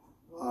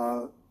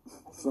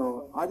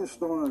 So I just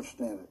don't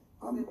understand it.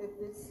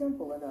 It's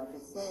simple enough.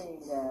 It's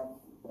saying that,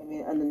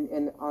 I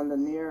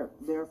mean,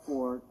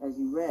 therefore, as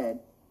you read,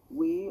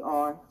 we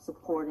are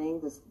supporting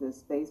the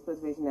Space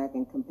Preservation Act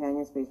and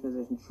Companion Space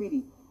Preservation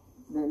Treaty.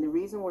 The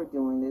reason we're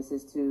doing this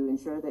is to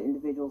ensure that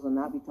individuals will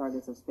not be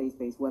targets of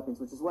space-based weapons,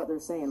 which is what they're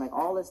saying. Like,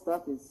 all this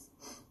stuff is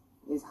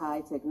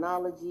high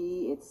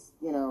technology. It's,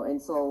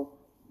 and so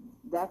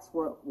that's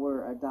what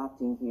we're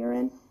adopting here.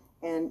 And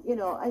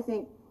I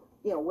think,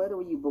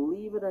 whether you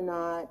believe it or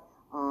not,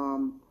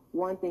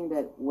 one thing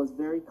that was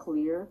very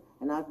clear,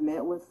 and I've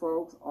met with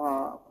folks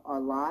a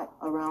lot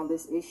around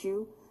this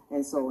issue,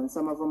 and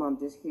some of them I'm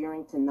just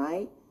hearing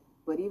tonight,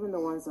 but even the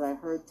ones that I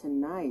heard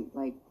tonight,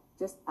 like,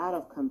 just out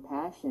of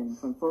compassion,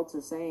 from folks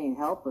are saying,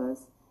 help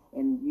us,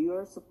 and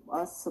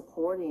us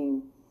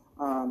supporting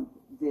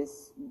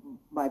this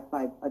by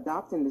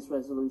adopting this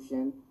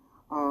resolution,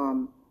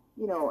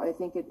 I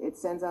think it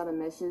sends out a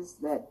message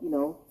that,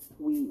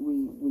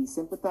 we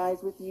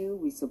sympathize with you,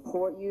 we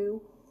support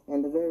you,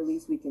 and the very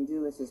least we can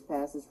do is just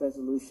pass this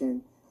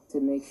resolution to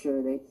make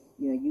sure that,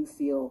 you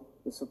feel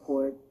the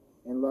support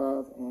and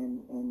love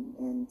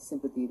and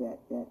sympathy that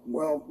you.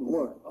 Well,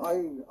 look,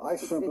 I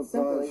sympathize. It's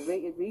simple.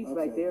 It reads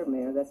right there,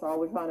 Mayor. That's all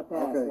we're trying to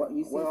pass. Okay. What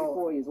you see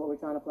before you is what we're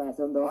trying to pass.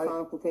 Don't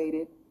complicate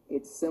it.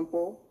 It's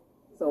simple.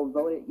 So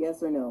vote it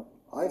yes or no.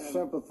 I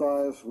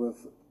sympathize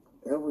with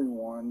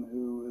everyone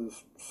who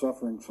is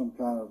suffering some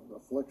kind of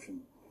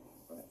affliction,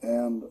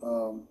 and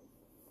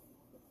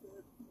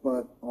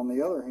but on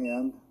the other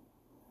hand,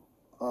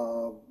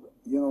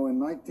 in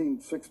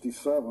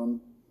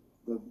 1967,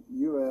 the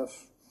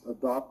U.S.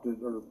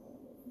 adopted, or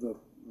the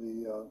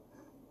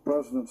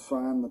President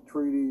signed the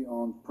Treaty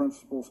on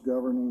Principles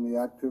Governing the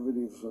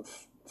Activities of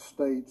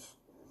States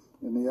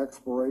in the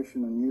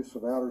Exploration and Use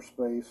of Outer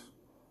Space,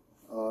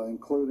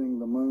 including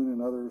the Moon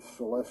and other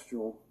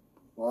celestial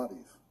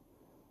bodies.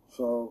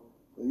 So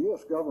the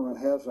U.S. government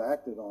has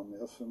acted on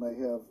this, and they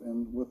have,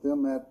 and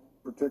within that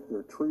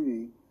particular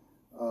treaty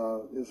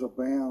is a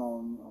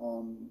ban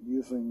on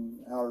using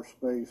outer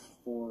space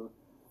for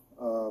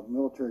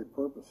military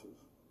purposes.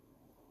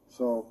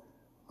 So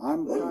I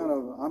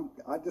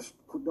just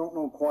don't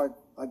know quite,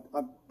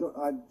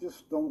 I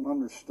just don't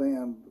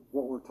understand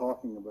what we're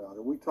talking about.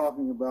 Are we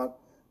talking about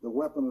the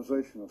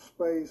weaponization of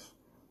space?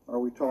 Are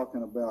we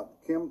talking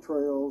about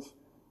chemtrails?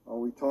 Are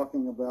we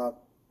talking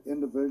about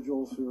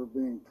individuals who are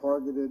being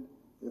targeted?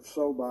 If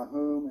so, by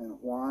whom and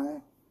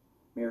why?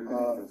 Mayor, can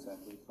I address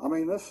that, please? I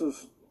mean, this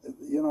is,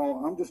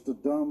 I'm just a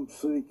dumb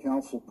city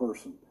council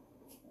person,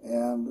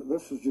 and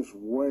this is just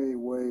way,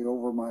 way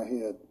over my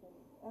head.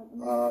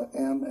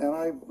 And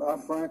I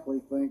frankly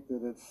think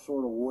that it's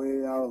sort of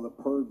way out of the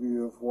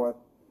purview of what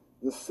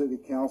this city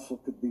council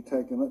could be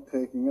taking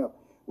up.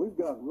 we've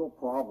got real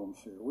problems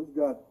here. We've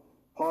got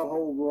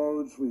pothole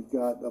roads, we've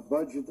got a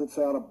budget that's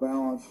out of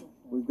balance,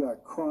 we've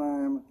got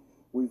crime,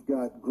 we've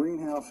got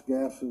greenhouse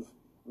gases,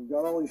 we've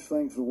got all these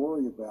things to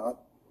worry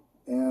about,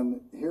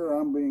 and here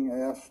I'm being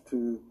asked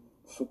to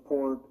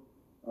support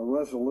a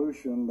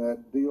resolution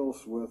that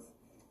deals with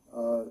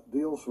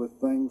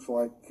things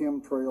like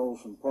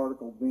chemtrails and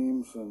particle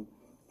beams and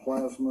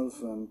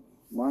plasmas and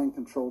mind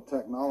control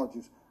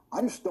technologies.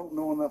 I just don't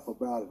know enough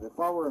about it. If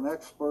I were an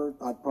expert,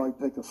 I'd probably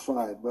take a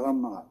side, but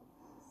I'm not.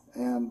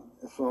 And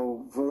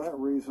so for that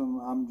reason,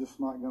 I'm just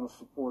not going to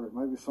support it.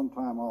 Maybe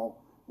sometime I'll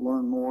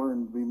learn more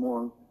and be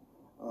more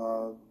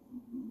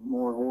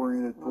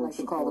oriented I'd like towards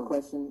to call the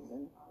question.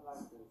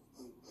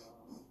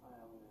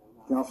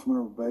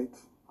 Councilmember Bates.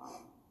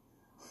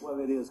 Well,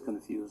 it is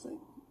confusing.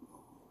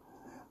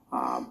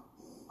 I'm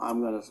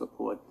going to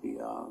support the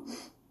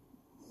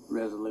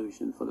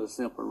resolution for the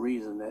simple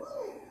reason that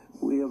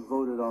we have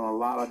voted on a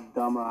lot of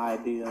dumber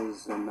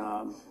ideas and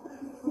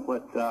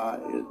what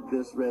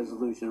this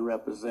resolution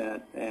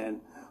represents.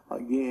 And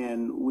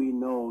again, we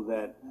know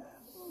that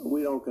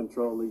we don't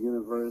control the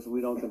universe,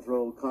 we don't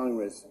control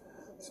Congress.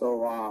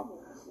 So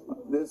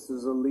this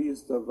is the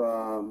least of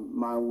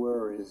my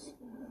worries.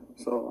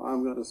 So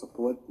I'm going to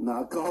support, and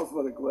I'll call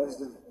for the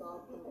question.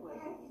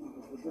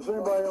 Does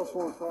anybody else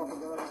want to talk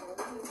about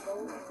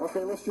it?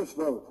 Okay, let's just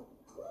vote.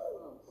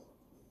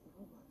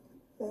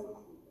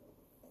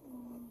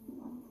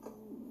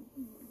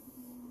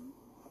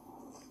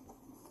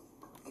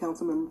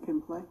 Councilmember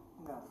Pinplay?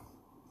 No.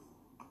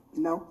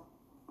 No?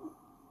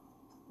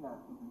 No.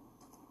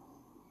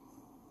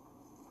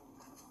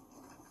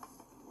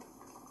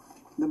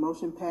 The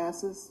motion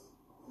passes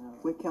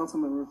with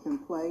Councilmember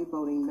Pinplay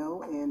voting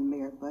no and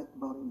Mayor Butt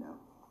voting no.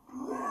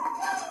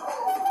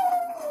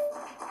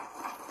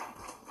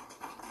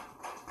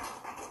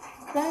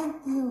 Thank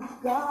you,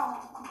 God.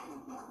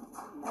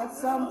 At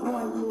some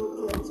point, you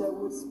will catch up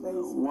with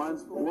space.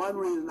 One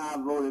reason I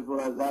voted for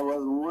it, there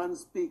wasn't one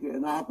speaker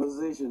in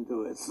opposition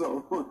to it.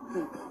 So,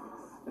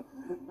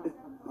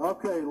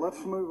 okay,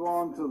 let's move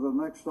on to the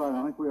next item.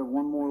 I think we have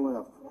one more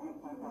left.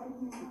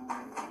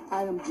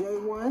 Item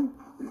J1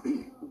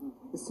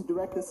 is to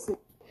direct the city.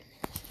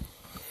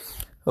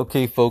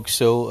 Okay, folks,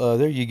 so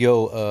there you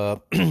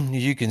go. As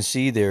you can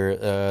see there,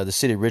 the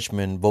city of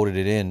Richmond voted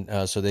it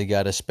in, so they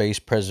got a space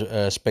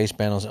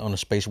ban on the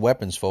space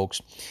weapons,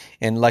 folks.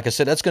 And like I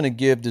said, that's going to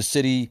give the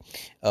city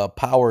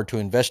power to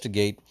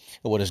investigate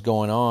what is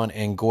going on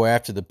and go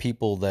after the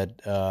people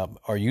that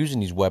are using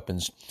these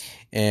weapons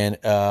and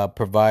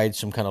provide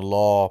some kind of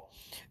law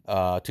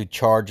to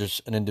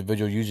charge an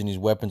individual using these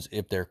weapons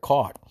if they're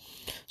caught.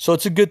 So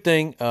it's a good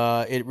thing.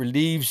 It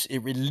relieves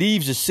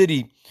the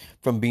city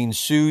from being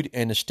sued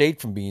and the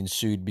state from being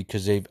sued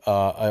because they've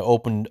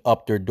opened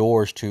up their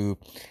doors to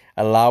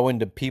allowing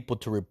the people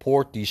to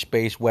report these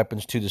space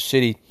weapons to the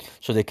city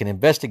so they can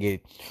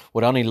investigate.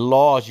 Without any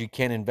laws, you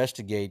can't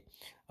investigate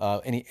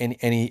any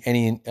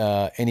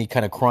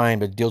kind of crime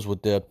that deals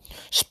with the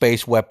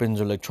space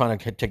weapons or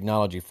electronic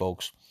technology,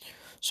 folks.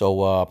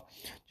 So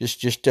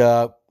just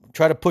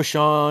try to push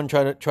on,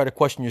 try to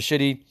question your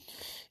city,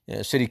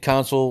 city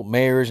council,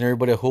 mayors, and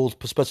everybody who holds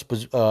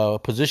special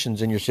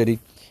positions in your city,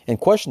 and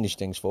question these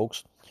things,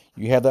 folks.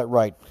 You have that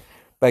right.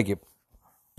 Thank you.